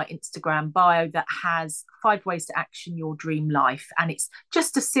on my Instagram bio that has 5 ways to action your dream life. And it's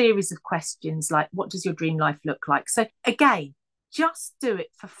just a series of questions like, what does your dream life look like? So again, just do it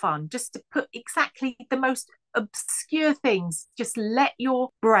for fun, just to put exactly the most obscure things, just let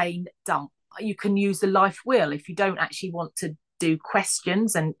your brain dump. You can use the life wheel if you don't actually want to do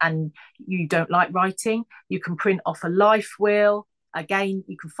questions and you don't like writing. You can print off a life wheel. Again,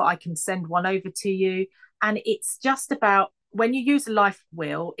 I can send one over to you. And it's just about, when you use a life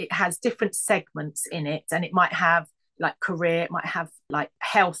wheel, it has different segments in it, and it might have like career, it might have like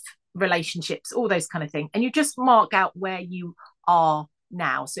health, relationships, all those kind of things. And you just mark out where you are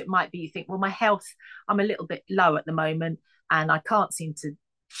now. So it might be you think, well, my health, I'm a little bit low at the moment and I can't seem to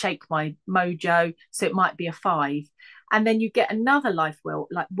shake my mojo. So it might be a 5. And then you get another life wheel,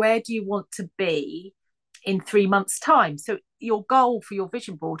 like, where do you want to be in 3 months' time? So your goal for your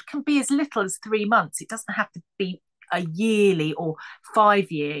vision board can be as little as 3 months. It doesn't have to be a yearly or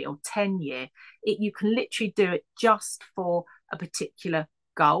 5-year or 10-year. You can literally do it just for a particular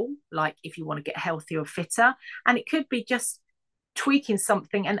goal, like if you want to get healthier or fitter. And it could be just tweaking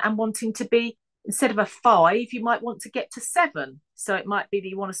something and wanting to be, instead of a 5, you might want to get to 7. So it might be that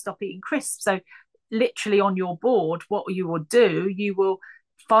you want to stop eating crisps. So literally on your board, what you will do, you will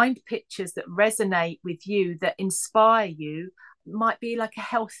find pictures that resonate with you, that inspire you. It might be like a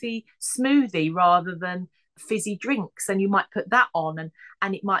healthy smoothie rather than fizzy drinks, and you might put that on,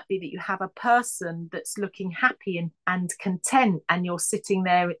 and it might be that you have a person that's looking happy and content, and you're sitting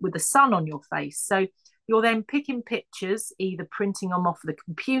there with the sun on your face. So you're then picking pictures, either printing them off the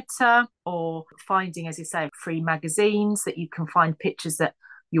computer or finding, as you say, free magazines that you can find pictures that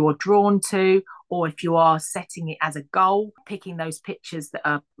you're drawn to, or if you are setting it as a goal, picking those pictures that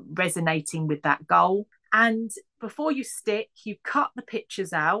are resonating with that goal. And before you stick, you cut the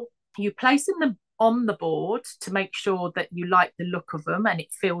pictures out, you place them on the board to make sure that you like the look of them and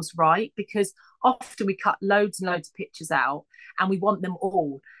it feels right, because often we cut loads and loads of pictures out and we want them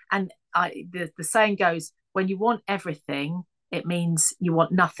all. And the saying goes, when you want everything, it means you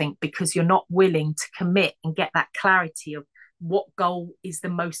want nothing, because you're not willing to commit and get that clarity of what goal is the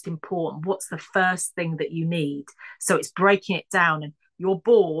most important, what's the first thing that you need. So it's breaking it down, and your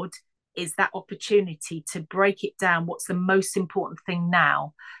board is that opportunity to break it down. What's the most important thing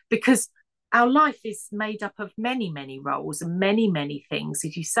now? Because our life is made up of many, many roles and many, many things.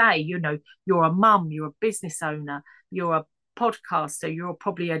 As you say, you're a mum, you're a business owner, you're a podcaster, you're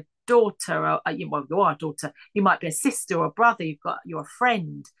probably a daughter, you are a daughter, you might be a sister or a brother, you're a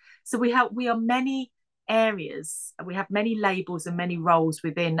friend. So we are many areas, we have many labels and many roles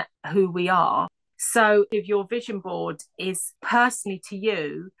within who we are. So if your vision board is personally to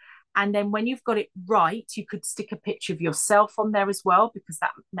you, and then when you've got it right, you could stick a picture of yourself on there as well, because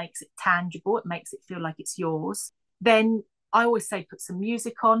that makes it tangible. It makes it feel like it's yours. Then I always say put some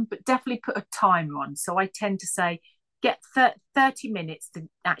music on, but definitely put a timer on. So I tend to say get 30 minutes to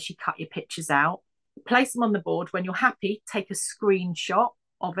actually cut your pictures out. Place them on the board. When you're happy, take a screenshot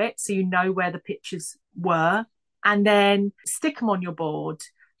of it so you know where the pictures were. And then stick them on your board,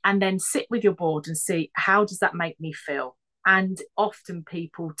 and then sit with your board and see, how does that make me feel? And often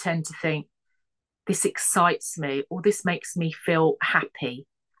people tend to think, this excites me, or this makes me feel happy.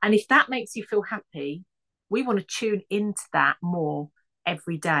 And if that makes you feel happy, we want to tune into that more.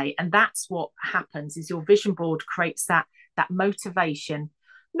 every day. And that's what happens is your vision board creates that motivation.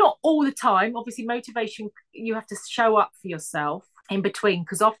 Not all the time, obviously motivation, you have to show up for yourself in between,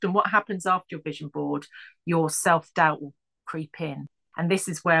 because often what happens after your vision board, your self-doubt will creep in. And this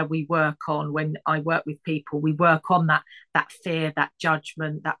is where we work on, when I work with people, we work on that fear, that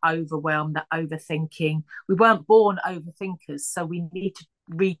judgment, that overwhelm, that overthinking. We weren't born overthinkers, so we need to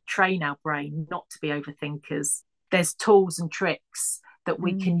retrain our brain not to be overthinkers. There's tools and tricks that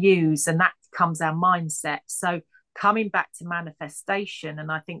we can use, and that becomes our mindset. So coming back to manifestation,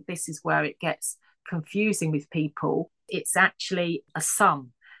 and I think this is where it gets confusing with people, it's actually a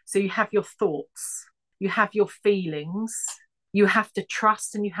sum. So you have your thoughts, you have your feelings, you have to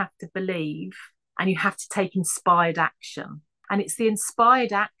trust and you have to believe, and you have to take inspired action. And it's the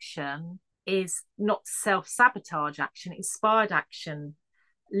inspired action is not self-sabotage action, inspired action,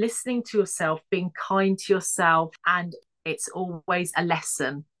 listening to yourself, being kind to yourself. And it's always a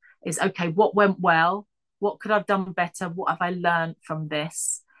lesson is, okay, what went well? What could I've done better? What have I learned from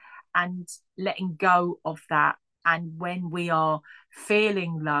this? And letting go of that. And when we are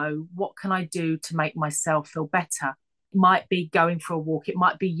feeling low, what can I do to make myself feel better? It might be going for a walk. It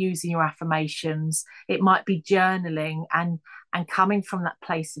might be using your affirmations. It might be journaling and coming from that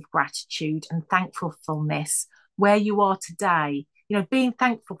place of gratitude and thankfulness where you are today. You know, being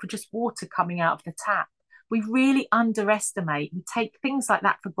thankful for just water coming out of the tap. We really underestimate, we take things like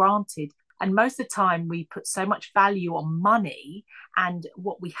that for granted. And most of the time, we put so much value on money and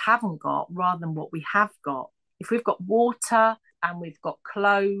what we haven't got rather than what we have got. If we've got water and we've got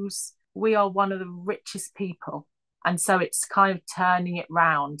clothes, we are one of the richest people. And so it's kind of turning it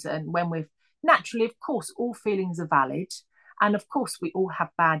round. And when we've naturally, of course, all feelings are valid. And of course, we all have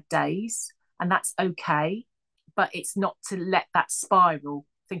bad days, and that's okay. But it's not to let that spiral,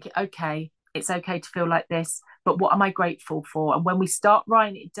 thinking, okay, it's okay to feel like this, but what am I grateful for? And when we start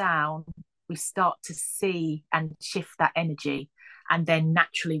writing it down, we start to see and shift that energy. And then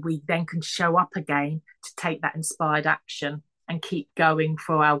naturally, we then can show up again to take that inspired action and keep going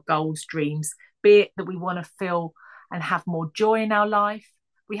for our goals, dreams, be it that we want to feel and have more joy in our life.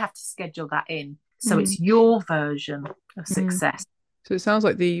 We have to schedule that in. So it's your version of success. So it sounds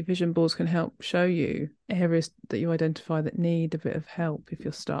like the vision boards can help show you areas that you identify that need a bit of help if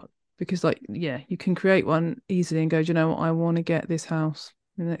you're stuck. Because like, yeah, you can create one easily and go, do you know what, I want to get this house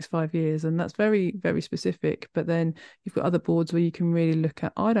in the next 5 years. And that's very, very specific. But then you've got other boards where you can really look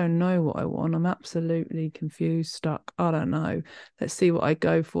at, I don't know what I want. I'm absolutely confused, stuck. I don't know. Let's see what I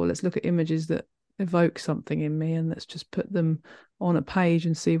go for. Let's look at images that evoke something in me and let's just put them on a page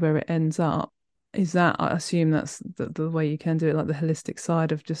and see where it ends up. Is that, I assume that's the way you can do it, like the holistic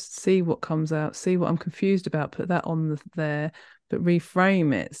side of just see what comes out, see what I'm confused about, put that on there, but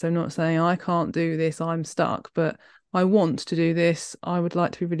reframe it. So not saying I can't do this, I'm stuck, but I want to do this. I would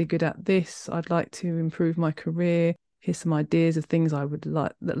like to be really good at this. I'd like to improve my career. Here's some ideas of things I would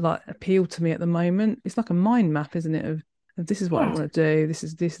like that appeal to me at the moment. It's like a mind map, isn't it? Of this is what I want to do. This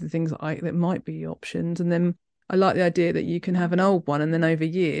is the things that might be options. And then I like the idea that you can have an old one and then over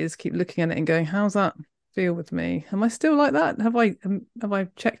years keep looking at it and going, how's that feel with me? Am I still like that? Have I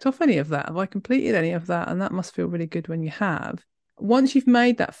checked off any of that? Have I completed any of that? And that must feel really good when you have. Once you've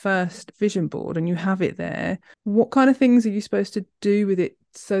made that first vision board and you have it there, what kind of things are you supposed to do with it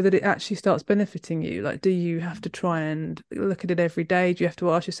so that it actually starts benefiting you? Like, do you have to try and look at it every day? Do you have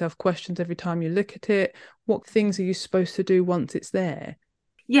to ask yourself questions every time you look at it? What things are you supposed to do once it's there?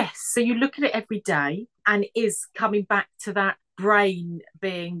 Yes. So you look at it every day, and it is coming back to that brain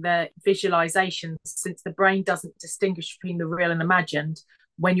being the visualization, since the brain doesn't distinguish between the real and imagined.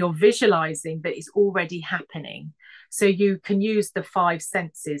 When you're visualizing that it's already happening. So you can use the five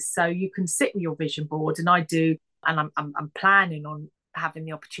senses. So you can sit with your vision board, and I do, and I'm planning on having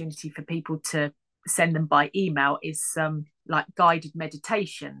the opportunity for people to send them by email, is like guided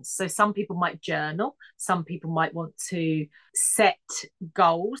meditations. So some people might journal, some people might want to set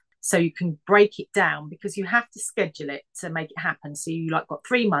goals. So you can break it down, because you have to schedule it to make it happen. So you like got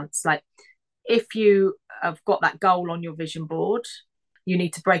 3 months. Like if you have got that goal on your vision board, you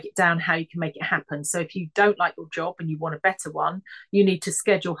need to break it down how you can make it happen. So if you don't like your job and you want a better one, you need to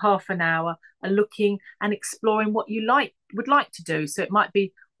schedule half an hour and looking and exploring what you would like to do. So it might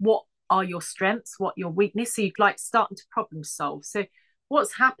be, what are your strengths, what your weakness. So you'd like starting to problem solve. So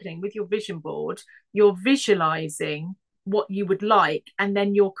what's happening with your vision board, you're visualizing what you would like, and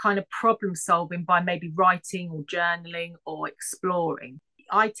then you're kind of problem solving by maybe writing or journaling or exploring.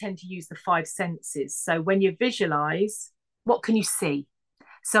 I tend to use the five senses. So when you visualize, what can you see?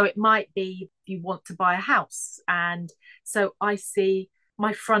 So it might be you want to buy a house. And so I see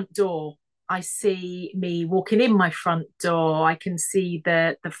my front door. I see me walking in my front door. I can see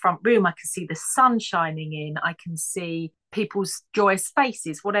the front room. I can see the sun shining in. I can see people's joyous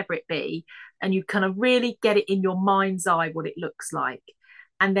faces, whatever it be. And you kind of really get it in your mind's eye what it looks like.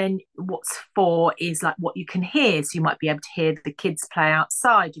 And then what's for is like what you can hear. So you might be able to hear the kids play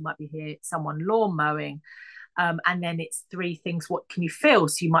outside. You might be hear someone lawn mowing. And then it's three things. What can you feel?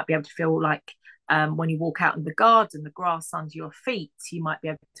 So you might be able to feel like when you walk out in the garden, the grass under your feet. You might be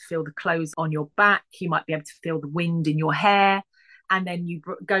able to feel the clothes on your back. You might be able to feel the wind in your hair. And then you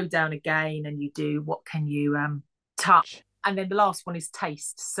go down again and you do what can you touch. And then the last one is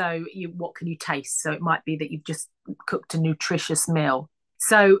taste. So what can you taste? So it might be that you've just cooked a nutritious meal.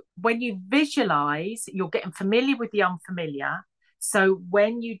 So when you visualize, you're getting familiar with the unfamiliar. So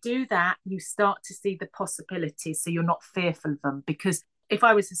when you do that, you start to see the possibilities. So you're not fearful of them. Because if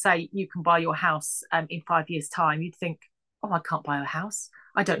I was to say you can buy your house in 5 years' time, you'd think, oh, I can't buy a house.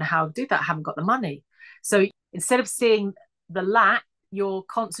 I don't know how to do that. I haven't got the money. So instead of seeing the lack, you're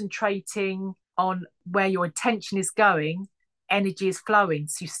concentrating on where your attention is going, energy is flowing.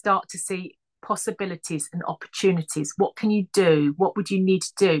 So you start to see possibilities and opportunities. What can you do? What would you need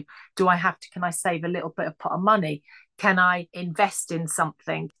to do? Can I save a little bit of pot of money? Can I invest in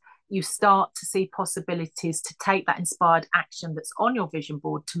something? You start to see possibilities to take that inspired action that's on your vision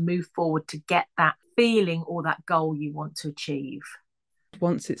board to move forward to get that feeling or that goal you want to achieve.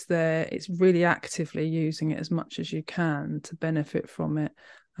 Once it's there, it's really actively using it as much as you can to benefit from it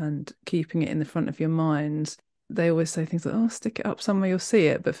and keeping it in the front of your mind. They always say things like, oh, stick it up somewhere, you'll see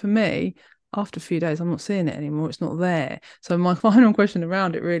it. But for me, after a few days, I'm not seeing it anymore. It's not there. So my final question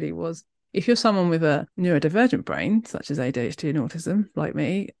around it really was, if you're someone with a neurodivergent brain, such as ADHD and autism, like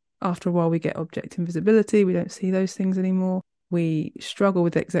me, after a while we get object invisibility. We don't see those things anymore. We struggle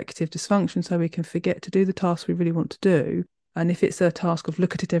with executive dysfunction, so we can forget to do the tasks we really want to do. And if it's a task of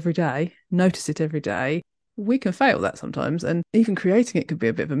look at it every day, notice it every day, we can fail that sometimes. And even creating it could be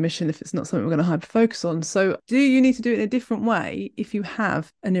a bit of a mission if it's not something we're going to hyper focus on. So do you need to do it in a different way if you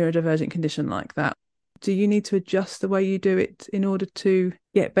have a neurodivergent condition like that? Do you need to adjust the way you do it in order to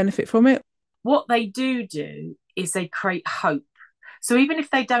get benefit from it? What they do is they create hope. So even if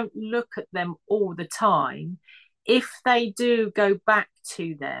they don't look at them all the time, if they do go back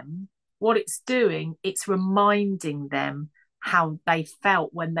to them, what it's doing, it's reminding them how they felt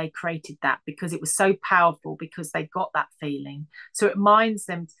when they created that, because it was so powerful, because they got that feeling. So it reminds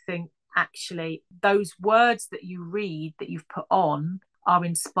them to think, actually, those words that you read, that you've put on, are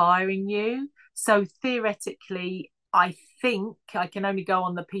inspiring you. So theoretically, I think I can only go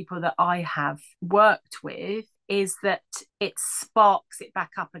on the people that I have worked with, is that it sparks it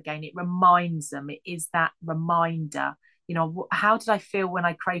back up again. It reminds them. It is that reminder. You know, how did I feel when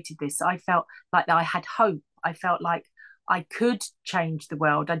I created this? I felt like I had hope. I felt like I could change the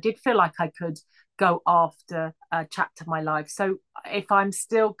world. I did feel like I could go after a chapter of my life. So if I'm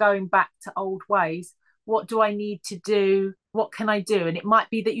still going back to old ways, what do I need to do? What can I do? And it might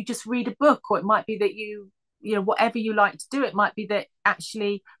be that you just read a book, or it might be that you know, whatever you like to do. It might be that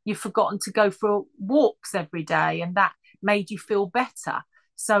actually you've forgotten to go for walks every day, and that made you feel better.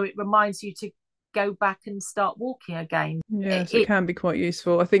 So it reminds you to go back and start walking again. Yes, it can be quite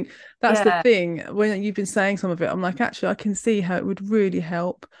useful. I think that's the thing. When you've been saying some of it, I'm like, actually, I can see how it would really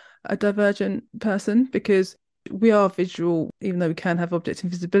help a divergent person, because we are visual. Even though we can have object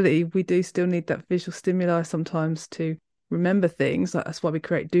invisibility, we do still need that visual stimuli sometimes to remember things. Like, that's why we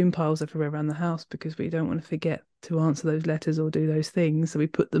create doom piles everywhere around the house, because we don't want to forget to answer those letters or do those things. So we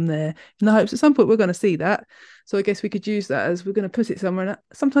put them there in the hopes at some point we're going to see that. So I guess we could use that as, we're going to put it somewhere, and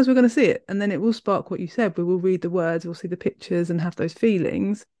sometimes we're going to see it, and then it will spark what you said. We will read the words, we'll see the pictures and have those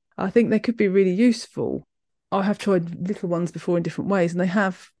feelings. I think they could be really useful. I have tried little ones before in different ways, and they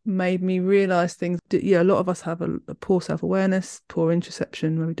have made me realise things. Yeah, a lot of us have a poor self-awareness, poor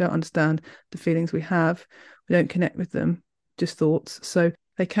interoception, where we don't understand the feelings we have. We don't connect with them, just thoughts. So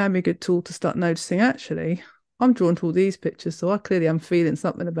they can be a good tool to start noticing, actually, I'm drawn to all these pictures, so I clearly am feeling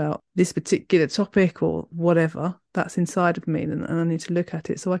something about this particular topic or whatever that's inside of me, and I need to look at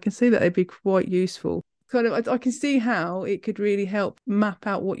it. So I can see that they'd be quite useful. Kind of, I can see how it could really help map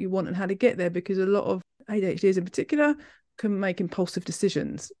out what you want and how to get there, because a lot of ADHDs in particular can make impulsive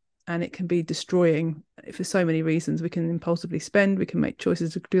decisions, and it can be destroying for so many reasons. We can impulsively spend, we can make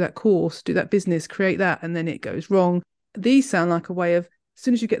choices to do that course, do that business, create that, and then it goes wrong. These sound like a way of, as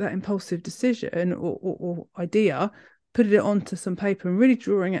soon as you get that impulsive decision or idea, putting it onto some paper and really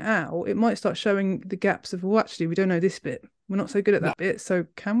drawing it out, it might start showing the gaps of, well, actually, we don't know this bit. We're not so good at that bit. So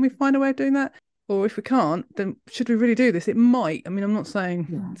can we find a way of doing that? Or if we can't, then should we really do this? It might. I mean, I'm not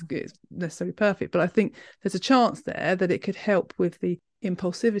saying it's necessarily perfect, but I think there's a chance there that it could help with the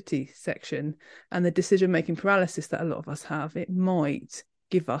impulsivity section and the decision-making paralysis that a lot of us have, it might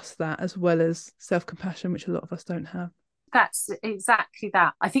give us that, as well as self-compassion, which a lot of us don't have. That's exactly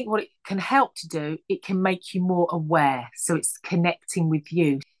that. I think what it can help to do, it can make you more aware. So it's connecting with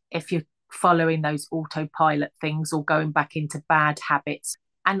you. If you're following those autopilot things or going back into bad habits,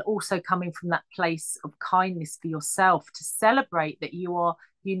 and also coming from that place of kindness for yourself to celebrate that you are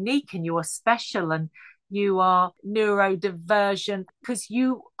unique and you are special and you are neurodivergent, because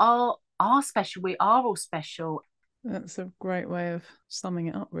you are special. We are all special. That's a great way of summing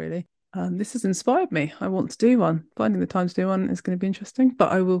it up, really. This has inspired me. I want to do one. Finding the time to do one is going to be interesting,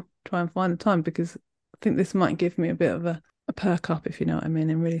 but I will try and find the time, because I think this might give me a bit of a perk up, if you know what I mean,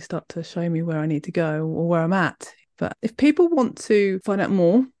 and really start to show me where I need to go or where I'm at. But if people want to find out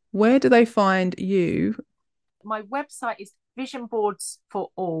more, where do they find you? My website is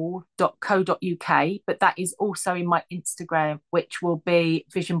visionboardsforall.co.uk, but that is also in my Instagram, which will be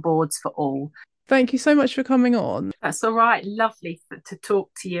Vision Boards for All. Thank you so much for coming on. That's all right. Lovely to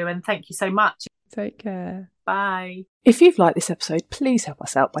talk to you, and thank you so much. Take care. Bye. If you've liked this episode, please help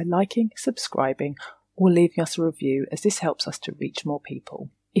us out by liking, subscribing, or leaving us a review, as this helps us to reach more people.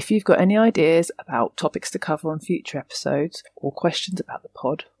 If you've got any ideas about topics to cover on future episodes, or questions about the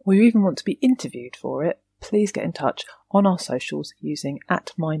pod, or you even want to be interviewed for it, please get in touch on our socials using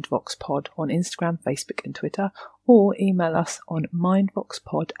 @MindVoxPod on Instagram, Facebook and Twitter, or email us on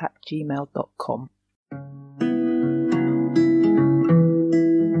mindvoxpod@gmail.com.